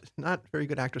 just not very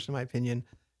good actress in my opinion,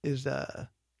 is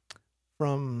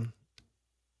from.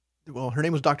 Well, her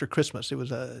name was Dr. Christmas. It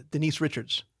was Denise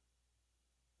Richards.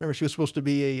 Remember, she was supposed to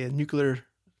be a nuclear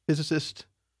physicist.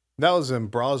 That was in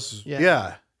Bras.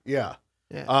 Yeah.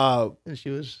 And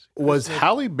she was. Was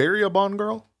Halle Berry a Bond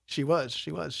girl? She was.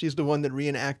 She's the one that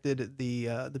reenacted the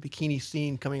bikini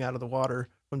scene coming out of the water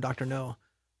from Dr. No.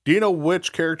 Do you know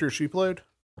which character she played?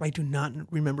 I do not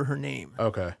remember her name.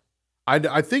 Okay.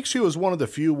 I think she was one of the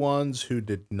few ones who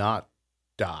did not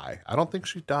die. I don't think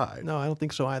she died. No, I don't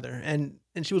think so either. And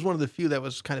she was one of the few that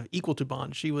was kind of equal to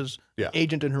Bond. She was an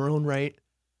agent in her own right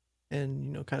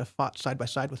and, kind of fought side by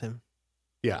side with him.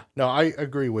 Yeah. No, I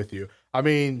agree with you. I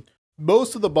mean,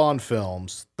 most of the Bond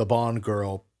films, the Bond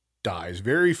girl dies.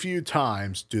 Very few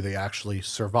times do they actually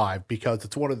survive because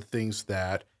it's one of the things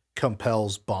that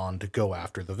compels Bond to go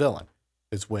after the villain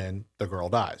is when the girl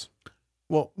dies.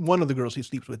 Well, one of the girls he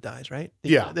sleeps with dies, right?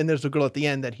 Yeah. Then there's the girl at the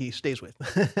end that he stays with.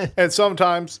 And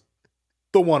sometimes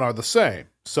the one are the same.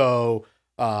 So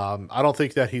I don't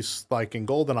think that he's like in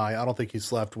GoldenEye. I don't think he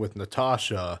slept with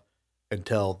Natasha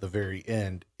until the very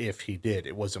end. If he did,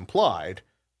 it was implied,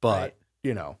 but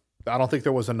right. I don't think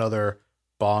there was another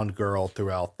Bond girl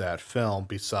throughout that film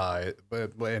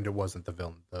and it wasn't the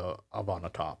villain, the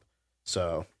Ivana Top.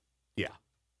 So yeah.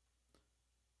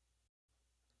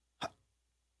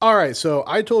 All right, so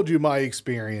I told you my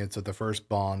experience at the first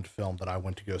Bond film that I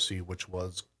went to go see, which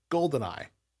was GoldenEye.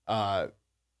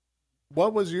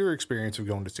 What was your experience of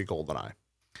going to see GoldenEye?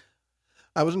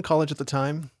 I was in college at the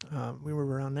time. We were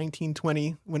around 19,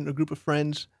 20, went with a group of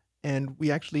friends, and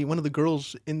one of the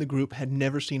girls in the group had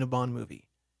never seen a Bond movie.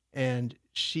 And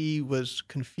she was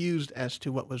confused as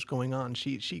to what was going on.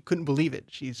 She couldn't believe it.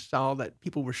 She saw that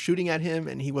people were shooting at him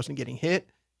and he wasn't getting hit.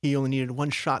 He only needed one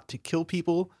shot to kill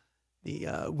people.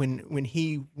 When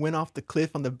he went off the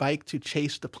cliff on the bike to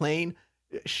chase the plane,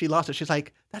 she lost it. She's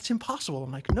like, "That's impossible."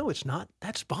 I'm like, "No, it's not.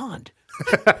 That's Bond."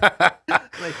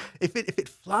 Like if it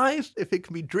flies, if it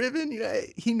can be driven,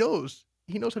 he knows.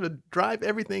 He knows how to drive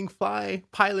everything, fly,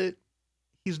 pilot.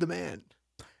 He's the man.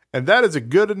 And that is a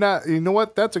good enough. You know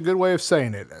what? That's a good way of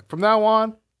saying it. From now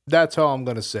on, that's how I'm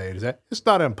going to say it. Is that it's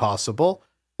not impossible.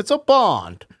 It's a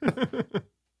Bond.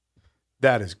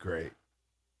 That is great.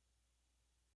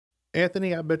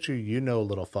 Anthony, I bet you know a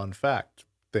little fun fact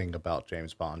thing about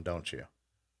James Bond, don't you?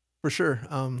 For sure.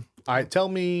 All right, tell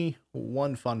me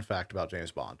one fun fact about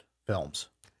James Bond films.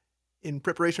 In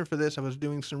preparation for this, I was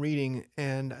doing some reading,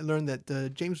 and I learned that the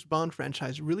James Bond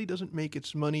franchise really doesn't make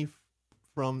its money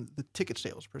from the ticket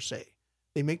sales per se.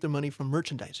 They make their money from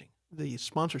merchandising, the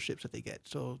sponsorships that they get.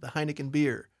 So the Heineken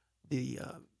beer,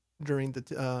 during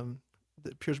the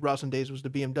Pierce Brosnan days was the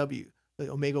BMW, the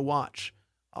Omega watch.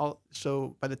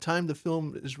 So by the time the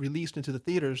film is released into the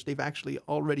theaters, they've actually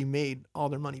already made all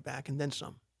their money back and then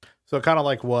some. So kind of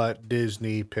like what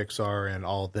Disney, Pixar, and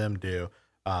all of them do.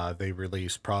 They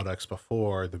release products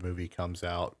before the movie comes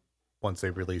out once they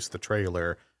release the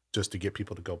trailer just to get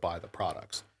people to go buy the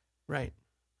products. Right.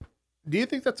 Do you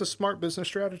think that's a smart business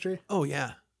strategy? Oh,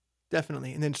 yeah,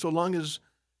 definitely. And then so long as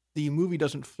the movie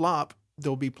doesn't flop,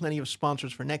 there'll be plenty of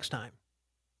sponsors for next time.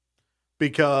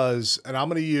 Because, and I'm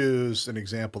going to use an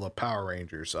example of Power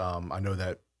Rangers. I know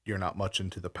that you're not much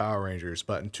into the Power Rangers,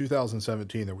 but in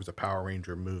 2017, there was a Power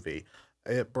Ranger movie.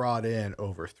 It brought in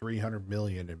over 300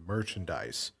 million in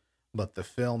merchandise, but the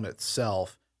film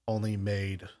itself only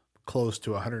made close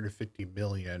to 150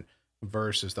 million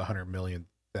versus the 100 million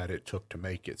that it took to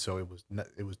make it. So it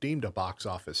was deemed a box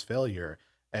office failure.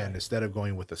 And instead of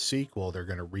going with a sequel, they're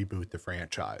going to reboot the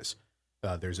franchise.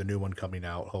 There's a new one coming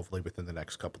out, hopefully within the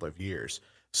next couple of years.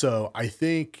 So I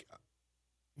think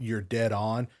you're dead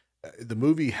on. The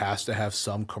movie has to have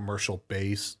some commercial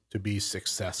base to be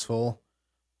successful,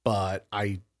 but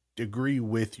I agree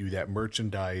with you that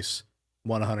merchandise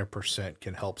 100%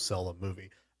 can help sell a movie,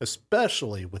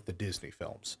 especially with the Disney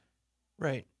films.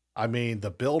 Right. I mean,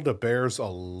 the Build-A-Bears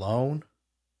alone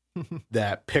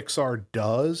that Pixar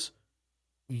does.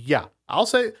 Yeah, I'll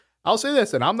say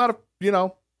this, and I'm not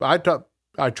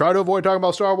I try to avoid talking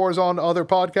about Star Wars on other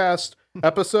podcast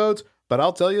episodes, but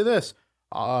I'll tell you this.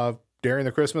 During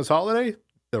the Christmas holiday,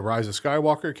 The Rise of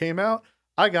Skywalker came out.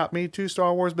 I got me 2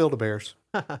 Star Wars Build-A-Bears.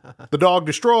 The dog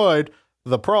destroyed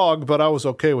the prog, but I was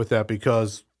okay with that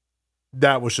because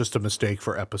that was just a mistake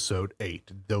for episode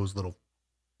 8. Those little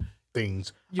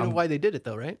things. You know why they did it,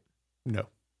 though, right? No.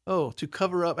 Oh, to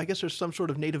cover up. I guess there's some sort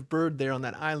of native bird there on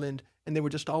that island, and they were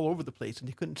just all over the place, and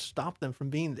you couldn't stop them from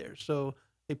being there. So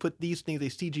they put these things, they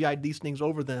CGI'd these things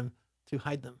over them to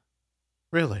hide them.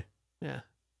 Really? Yeah.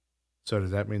 So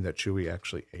does that mean that Chewie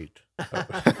actually ate?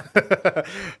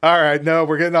 All right. No,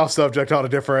 we're getting off subject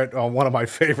on one of my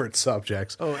favorite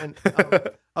subjects. Oh, and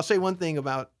I'll say one thing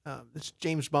about this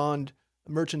James Bond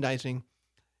merchandising.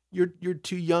 You're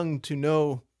too young to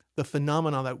know the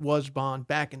phenomenon that was Bond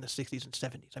back in the 60s and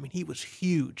 70s. I mean, he was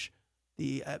huge.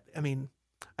 I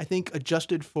think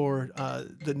adjusted for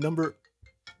the number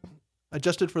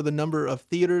of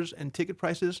theaters and ticket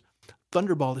prices,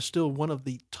 Thunderball is still one of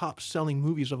the top-selling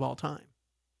movies of all time.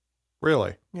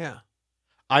 Really? Yeah.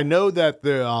 I know that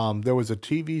there was a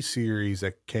TV series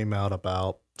that came out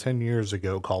about 10 years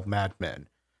ago called Mad Men.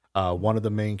 One of the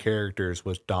main characters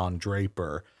was Don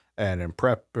Draper, and in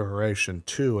preparation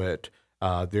to it,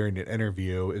 during an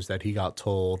interview, is that he got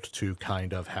told to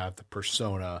kind of have the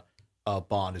persona of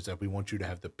Bond, is that we want you to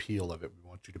have the appeal of it. We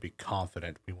want you to be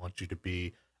confident. We want you to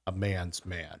be a man's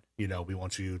man. We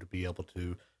want you to be able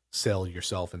to sell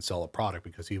yourself and sell a product,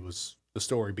 because the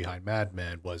story behind Mad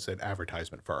Men was an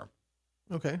advertisement firm.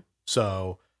 Okay.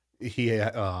 So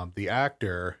the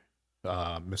actor,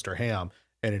 Mr. Ham,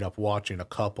 ended up watching a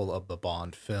couple of the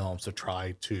Bond films to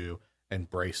try to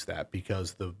embrace that,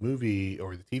 because the movie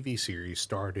or the TV series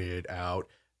started out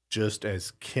just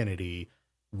as Kennedy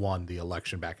won the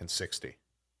election back in 60.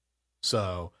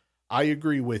 So I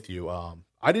agree with you.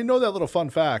 I didn't know that little fun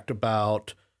fact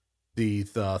about the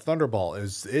Thunderball.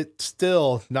 Is it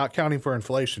still, not counting for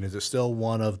inflation, is it still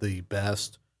one of the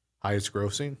best, highest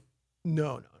grossing?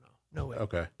 No way.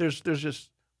 Okay. There's just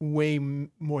way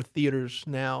more theaters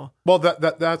now. Well,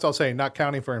 that's all saying, not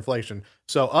counting for inflation.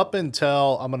 So up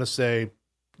until, I'm going to say,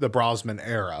 the Brosnan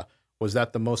era, was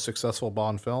that the most successful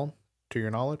Bond film, to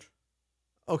your knowledge?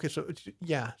 Okay, so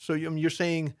yeah. So you're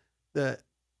saying the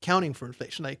counting for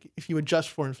inflation, like if you adjust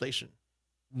for inflation.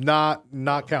 Not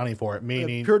counting for it,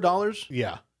 meaning pure dollars?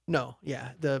 Yeah. No,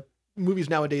 yeah. The movies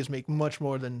nowadays make much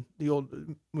more than the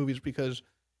old movies because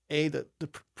A, the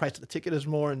price of the ticket is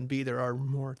more, and B, there are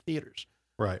more theaters.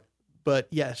 Right. But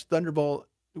yes, Thunderball,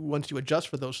 once you adjust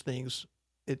for those things,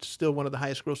 it's still one of the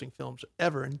highest grossing films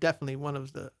ever, and definitely one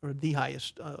of the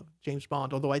highest James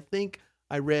Bond. Although I think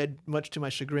I read, much to my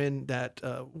chagrin, that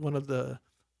one of the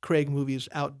Craig movies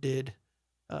outdid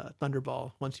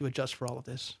Thunderball once you adjust for all of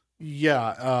this.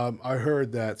 Yeah, I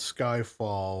heard that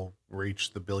Skyfall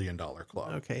reached the $1 billion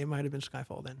club. Okay, it might have been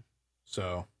Skyfall then.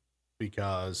 So,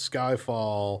 because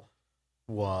Skyfall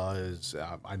was,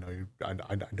 I know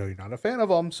you're not a fan of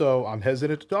them, so I'm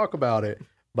hesitant to talk about it.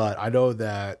 But I know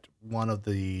that one of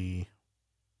the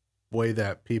way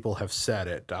that people have said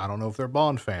it, I don't know if they're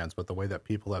Bond fans, but the way that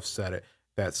people have said it,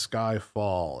 that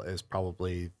Skyfall is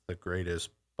probably the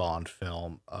greatest Bond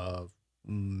film of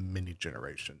many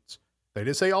generations. They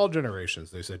didn't say all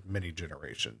generations. They said many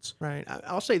generations. Right.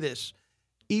 I'll say this.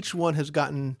 Each one has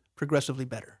gotten progressively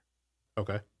better.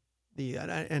 Okay.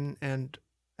 And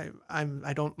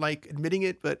I don't like admitting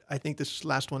it, but I think this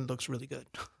last one looks really good.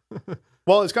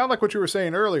 Well, it's kind of like what you were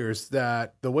saying earlier, is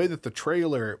that the way that the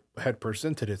trailer had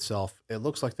presented itself, it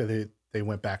looks like that they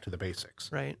went back to the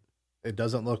basics. Right. It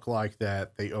doesn't look like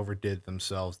that they overdid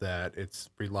themselves, that it's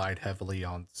relied heavily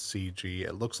on CG.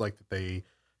 It looks like that they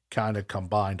kind of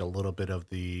combined a little bit of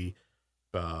the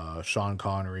Sean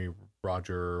Connery,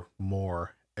 Roger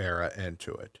Moore era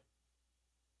into it.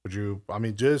 Would you, I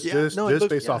mean, just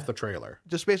based off the trailer.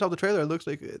 Just based off the trailer, it looks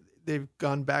like they've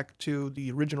gone back to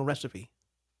the original recipe.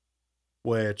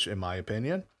 Which, in my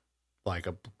opinion, like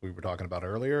we were talking about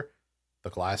earlier, the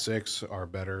classics are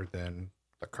better than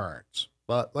the currents.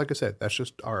 But like I said, that's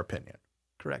just our opinion.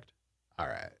 Correct. All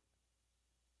right,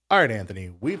 Anthony.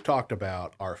 We've talked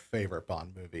about our favorite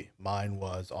Bond movie. Mine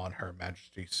was on Her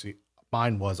Majesty's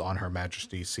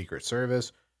Secret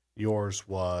Service. Yours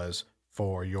was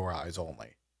For Your Eyes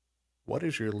Only. What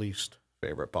is your least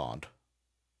favorite Bond?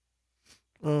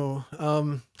 Oh,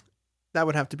 that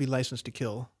would have to be License to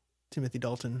Kill, Timothy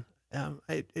Dalton.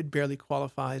 It barely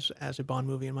qualifies as a Bond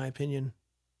movie, in my opinion.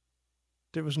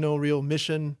 There was no real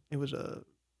mission. It was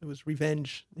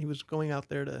revenge. He was going out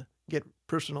there to get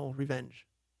personal revenge.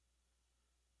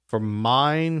 For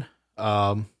mine,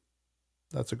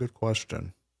 that's a good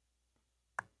question.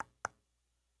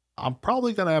 I'm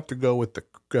probably going to have to go with the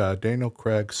Daniel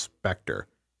Craig Spectre.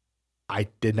 I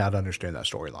did not understand that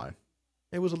storyline.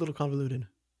 It was a little convoluted.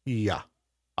 Yeah.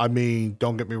 I mean,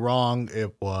 don't get me wrong.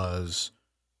 It was,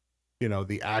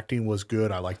 the acting was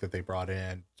good. I like that they brought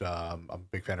in, I'm a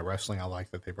big fan of wrestling. I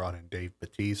like that they brought in Dave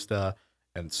Bautista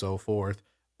and so forth,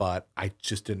 but I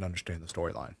just didn't understand the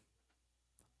storyline.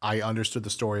 I understood the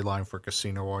storyline for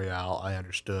Casino Royale. I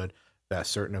understood that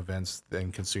certain events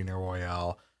in Casino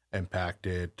Royale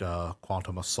impacted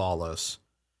Quantum of Solace,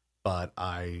 but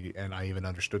I even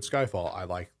understood Skyfall. I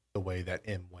like the way that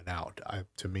M went out.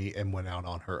 To me, M went out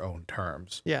on her own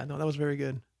terms. Yeah, no, that was very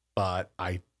good. But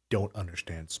I don't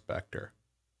understand Spectre.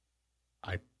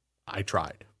 I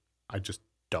tried. I just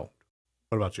don't.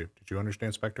 What about you? Did you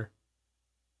understand Spectre?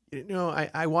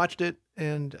 I watched it,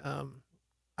 and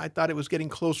I thought it was getting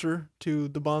closer to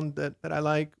the Bond that I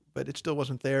like, but it still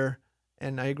wasn't there.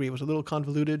 And I agree, it was a little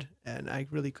convoluted, and I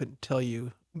really couldn't tell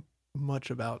you much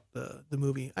about the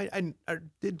movie. I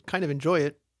did kind of enjoy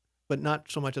it, but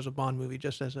not so much as a Bond movie,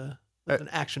 just as an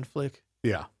action flick.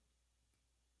 Yeah.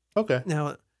 Okay.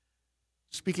 Now,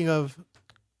 speaking of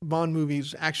Bond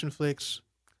movies, action flicks,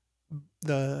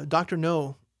 the Dr.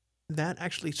 No, that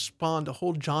actually spawned a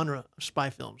whole genre of spy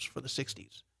films for the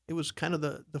 60s. It was kind of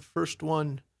the first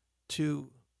one to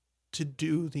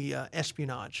do the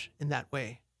espionage in that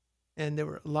way. And there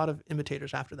were a lot of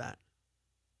imitators after that.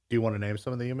 Do you want to name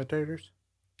some of the imitators?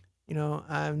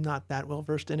 I'm not that well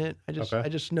versed in it. I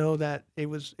just know that it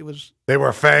was. They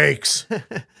were fakes.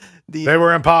 They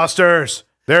were imposters.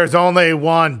 There's only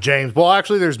one James. Well,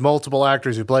 actually, there's multiple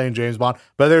actors who play in James Bond,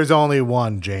 but there's only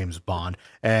one James Bond.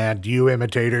 And you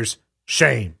imitators,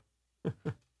 shame.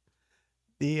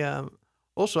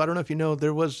 Also, I don't know if you know,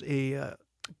 there was a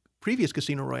previous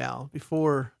Casino Royale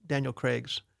before Daniel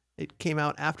Craig's. It came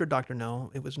out after Dr.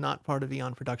 No. It was not part of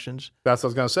Eon Productions. That's what I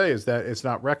was going to say, is that it's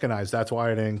not recognized. That's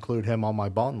why I didn't include him on my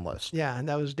Bond list. Yeah, and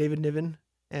that was David Niven.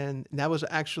 And that was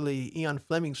actually Ian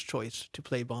Fleming's choice to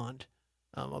play Bond,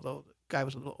 although the guy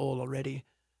was a little old already.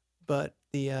 But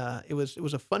it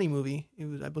was a funny movie.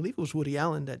 I believe it was Woody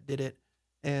Allen that did it.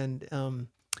 And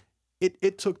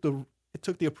it took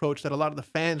the approach that a lot of the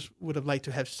fans would have liked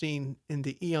to have seen in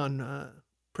the Eon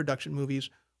production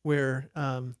movies, where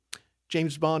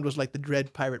James Bond was like the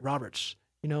Dread Pirate Roberts.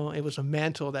 It was a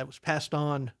mantle that was passed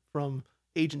on from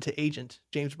agent to agent,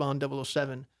 James Bond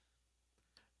 007.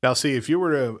 Now, see, if you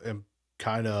were to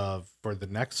kind of, for the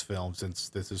next film, since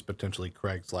this is potentially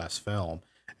Craig's last film,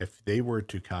 if they were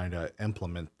to kind of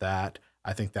implement that,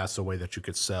 I think that's the way that you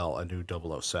could sell a new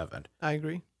 007. I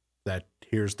agree. That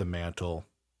here's the mantle,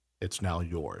 it's now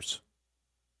yours.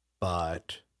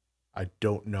 But I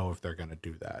don't know if they're going to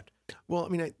do that. Well, I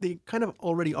mean, they kind of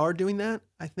already are doing that.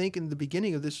 I think in the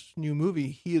beginning of this new movie,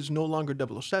 he is no longer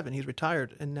 007. He's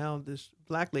retired, and now this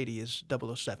black lady is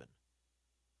 007.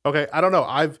 Okay, I don't know.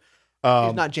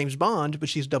 She's not James Bond, but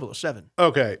she's 007.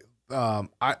 Okay, I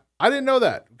didn't know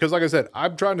that, because like I said,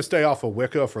 I'm trying to stay off of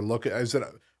Wicca for looking. I said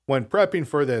when prepping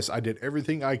for this, I did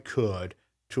everything I could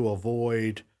to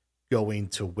avoid going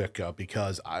to Wicca,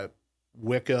 because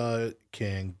Wicca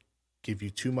can give you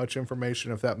too much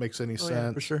information, if that makes any sense.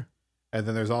 Yeah, for sure. And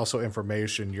then there's also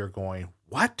information you're going,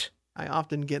 what? I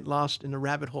often get lost in a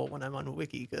rabbit hole when I'm on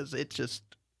Wiki, because it's just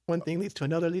one thing leads to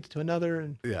another,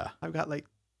 and yeah, I've got like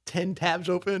 10 tabs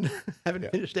open.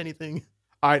 Haven't finished anything.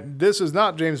 This is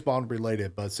not James Bond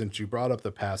related, but since you brought up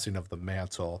the passing of the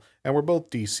mantle, and we're both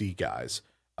DC guys,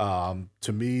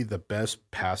 to me, the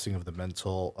best passing of the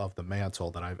mantle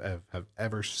that have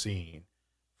ever seen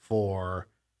for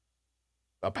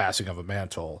a passing of a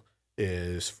mantle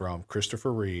is from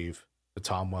Christopher Reeve to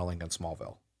Tom Welling in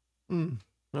Smallville.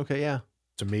 Okay, yeah.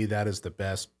 To me, that is the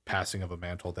best passing of a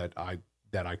mantle that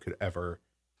I could ever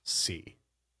see,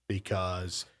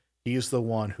 because he's the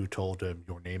one who told him,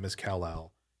 "Your name is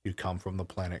Kal-El. You come from the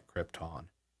planet Krypton.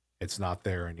 It's not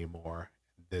there anymore.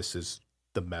 This is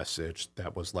the message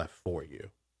that was left for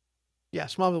you." Yeah,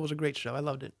 Smallville was a great show. I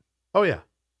loved it. Oh yeah,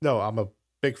 no, I'm a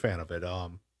big fan of it.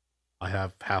 I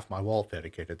have half my wall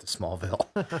dedicated to Smallville,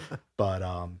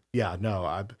 but yeah,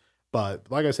 no, but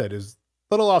like I said, is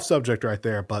a little off subject right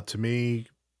there. But to me,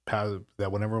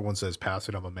 that when everyone says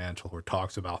passing of a mantle or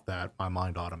talks about that, my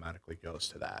mind automatically goes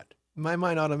to that. My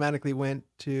mind automatically went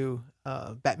to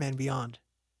Batman Beyond.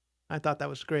 I thought that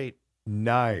was great.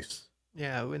 Nice.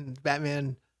 Yeah, when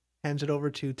Batman hands it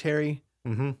over to Terry.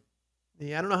 Mm-hmm.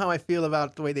 Yeah, I don't know how I feel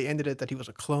about the way they ended it, that he was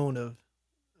a clone of...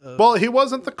 Well, he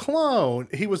wasn't the clone.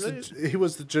 He was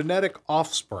the genetic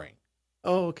offspring.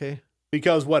 Oh, okay.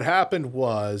 Because what happened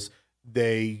was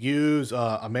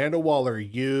Amanda Waller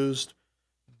used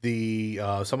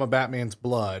some of Batman's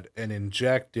blood and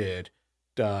injected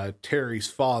Terry's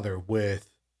father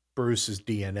with Bruce's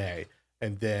DNA.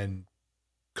 And then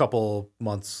a couple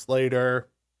months later,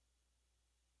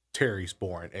 Terry's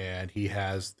born, and he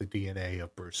has the DNA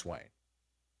of Bruce Wayne.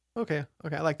 Okay,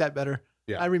 I like that better.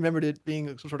 Yeah. I remembered it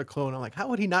being some sort of clone. I'm like, how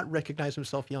would he not recognize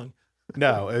himself young?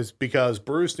 No, it's because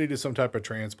Bruce needed some type of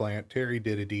transplant. Terry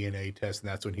did a DNA test, and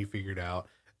that's when he figured out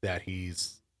that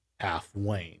he's half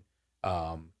Wayne.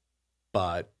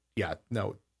 But yeah,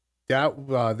 no,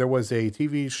 that there was a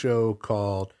TV show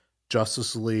called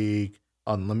Justice League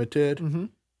Unlimited,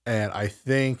 and I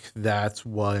think that's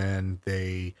when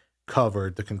they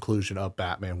covered the conclusion of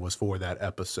Batman was for that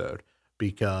episode,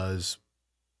 because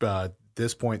at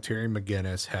this point, Terry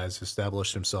McGinnis has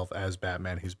established himself as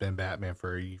Batman. He's been Batman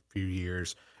for a few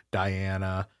years.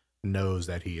 Diana knows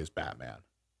that he is Batman.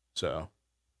 So,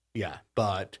 yeah.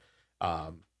 But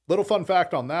little fun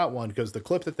fact on that one, because the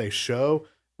clip that they show,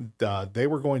 they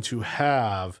were going to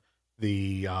have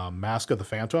the Mask of the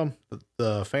Phantom.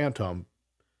 The Phantom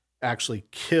actually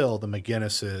kill the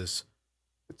McGinnises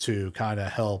to kind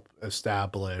of help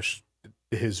establish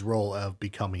his role of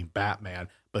becoming Batman,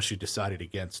 but she decided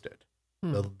against it.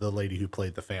 The lady who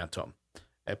played the Phantom.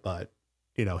 But,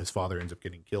 his father ends up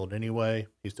getting killed anyway.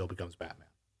 He still becomes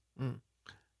Batman.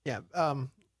 Yeah. One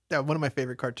of my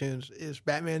favorite cartoons is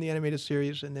Batman, the animated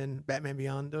series, and then Batman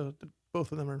Beyond.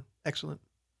 Both of them are excellent.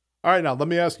 All right, now let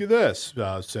me ask you this,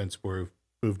 since we've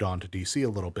moved on to DC a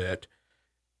little bit.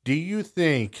 Do you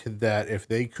think that if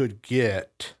they could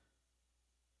get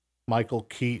Michael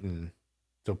Keaton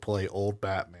to play old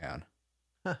Batman,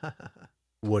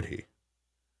 would he?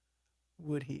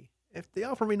 Would he? If they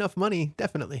offer me enough money,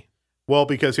 definitely. Well,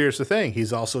 because here's the thing.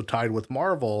 He's also tied with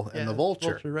Marvel and the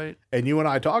Vulture. Right. And you and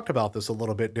I talked about this a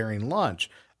little bit during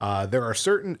lunch. There are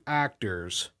certain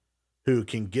actors who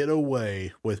can get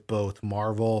away with both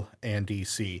Marvel and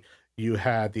DC. You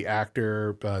had the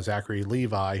actor Zachary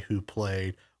Levi, who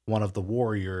played one of the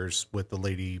warriors with the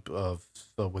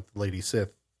Lady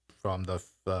Sith from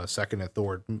the second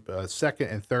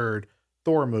and third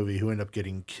Thor movie, who ended up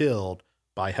getting killed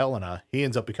by Helena. He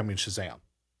ends up becoming Shazam.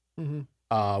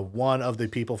 One of the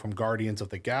people from Guardians of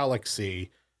the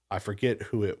Galaxy, I forget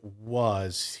who it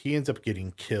was, he ends up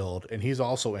getting killed, and he's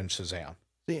also in Shazam.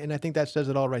 See, and I think that says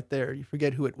it all right there. You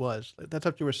forget who it was. That's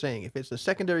what you were saying. If it's a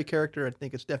secondary character, I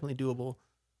think it's definitely doable.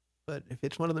 But if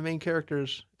it's one of the main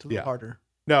characters, it's a little harder.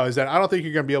 No, I don't think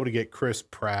you're going to be able to get Chris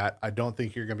Pratt. I don't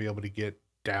think you're going to be able to get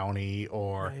Downey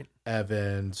or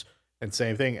Evans. And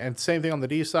same thing on the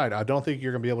D side. I don't think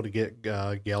you're going to be able to get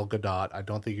Gal Gadot. I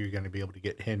don't think you're going to be able to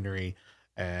get Henry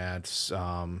and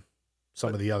some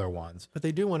of the other ones. But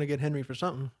they do want to get Henry for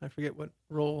something. I forget what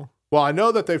role. Well, I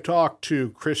know that they've talked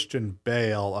to Christian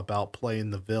Bale about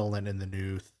playing the villain in the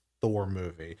new Thor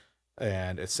movie.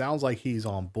 And it sounds like he's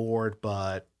on board,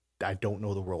 but I don't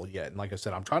know the role yet. And like I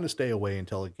said, I'm trying to stay away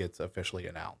until it gets officially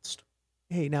announced.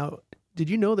 Hey, now, did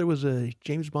you know there was a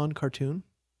James Bond cartoon?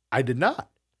 I did not.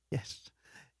 Yes.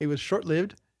 It was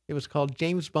short-lived. It was called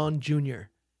James Bond Jr.,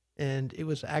 and it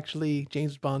was actually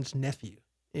James Bond's nephew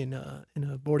in a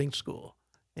boarding school.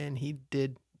 And he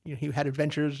did, he had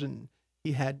adventures, and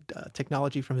he had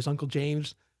technology from his Uncle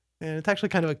James. And it's actually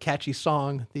kind of a catchy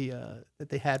song that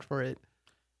they had for it.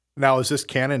 Now, is this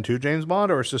canon to James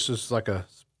Bond, or is this just like a...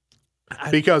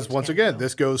 Because once again,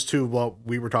 this goes to what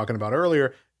we were talking about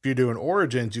earlier. if you're doing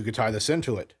origins, you could tie this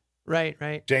into it. Right,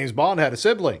 right. James Bond had a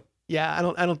sibling. Yeah,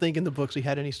 I don't think in the books he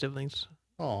had any siblings.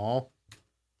 Oh,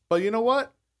 but you know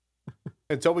what?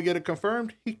 Until we get it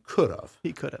confirmed, he could have.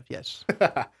 He could have, yes.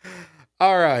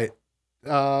 All right.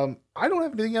 I don't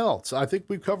have anything else. I think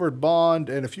we've covered Bond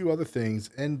and a few other things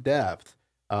in depth.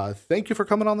 Thank you for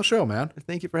coming on the show, man.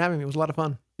 Thank you for having me. It was a lot of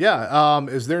fun. Yeah.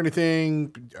 Is there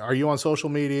anything, are you on social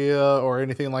media or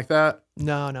anything like that?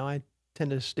 No, I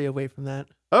tend to stay away from that.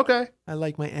 Okay. I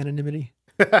like my anonymity.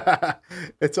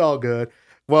 It's all good.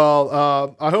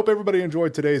 Well, I hope everybody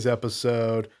enjoyed today's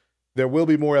episode. There will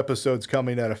be more episodes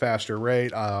coming at a faster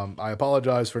rate. I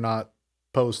apologize for not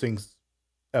posting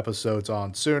episodes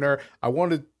on sooner. I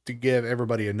wanted to give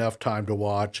everybody enough time to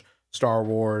watch Star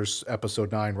Wars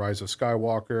Episode 9, Rise of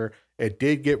Skywalker. It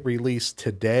did get released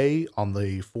today on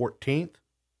the 14th.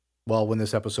 Well, when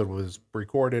this episode was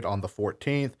recorded on the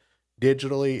 14th,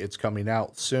 digitally, it's coming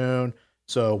out soon.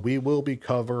 So we will be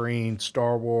covering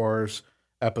Star Wars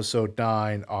Episode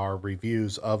 9, our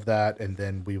reviews of that, and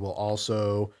then we will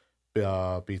also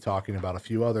be talking about a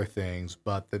few other things.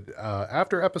 But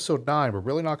after Episode 9, we're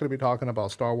really not going to be talking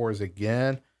about Star Wars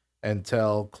again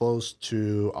until close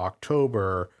to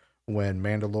October, when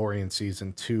Mandalorian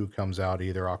Season 2 comes out,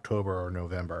 either October or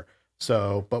November.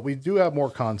 So, but we do have more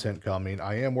content coming.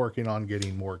 I am working on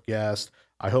getting more guests.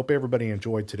 I hope everybody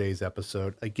enjoyed today's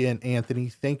episode. Again, Anthony,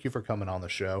 thank you for coming on the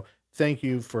show. Thank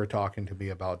you for talking to me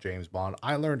about James Bond.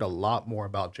 I learned a lot more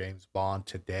about James Bond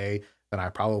today than I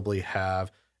probably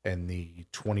have in the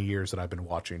 20 years that I've been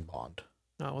watching Bond.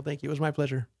 Oh, well, thank you. It was my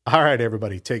pleasure. All right,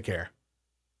 everybody, take care.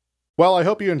 Well, I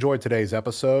hope you enjoyed today's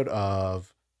episode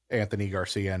of Anthony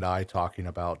Garcia and I talking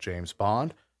about James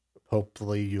Bond.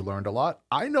 Hopefully you learned a lot.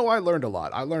 I know I learned a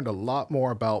lot. I learned a lot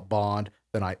more about Bond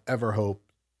than I ever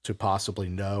hoped to possibly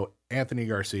know. Anthony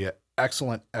Garcia,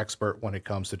 excellent expert when it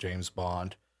comes to James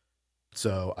Bond.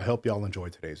 So I hope y'all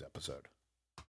enjoyed today's episode.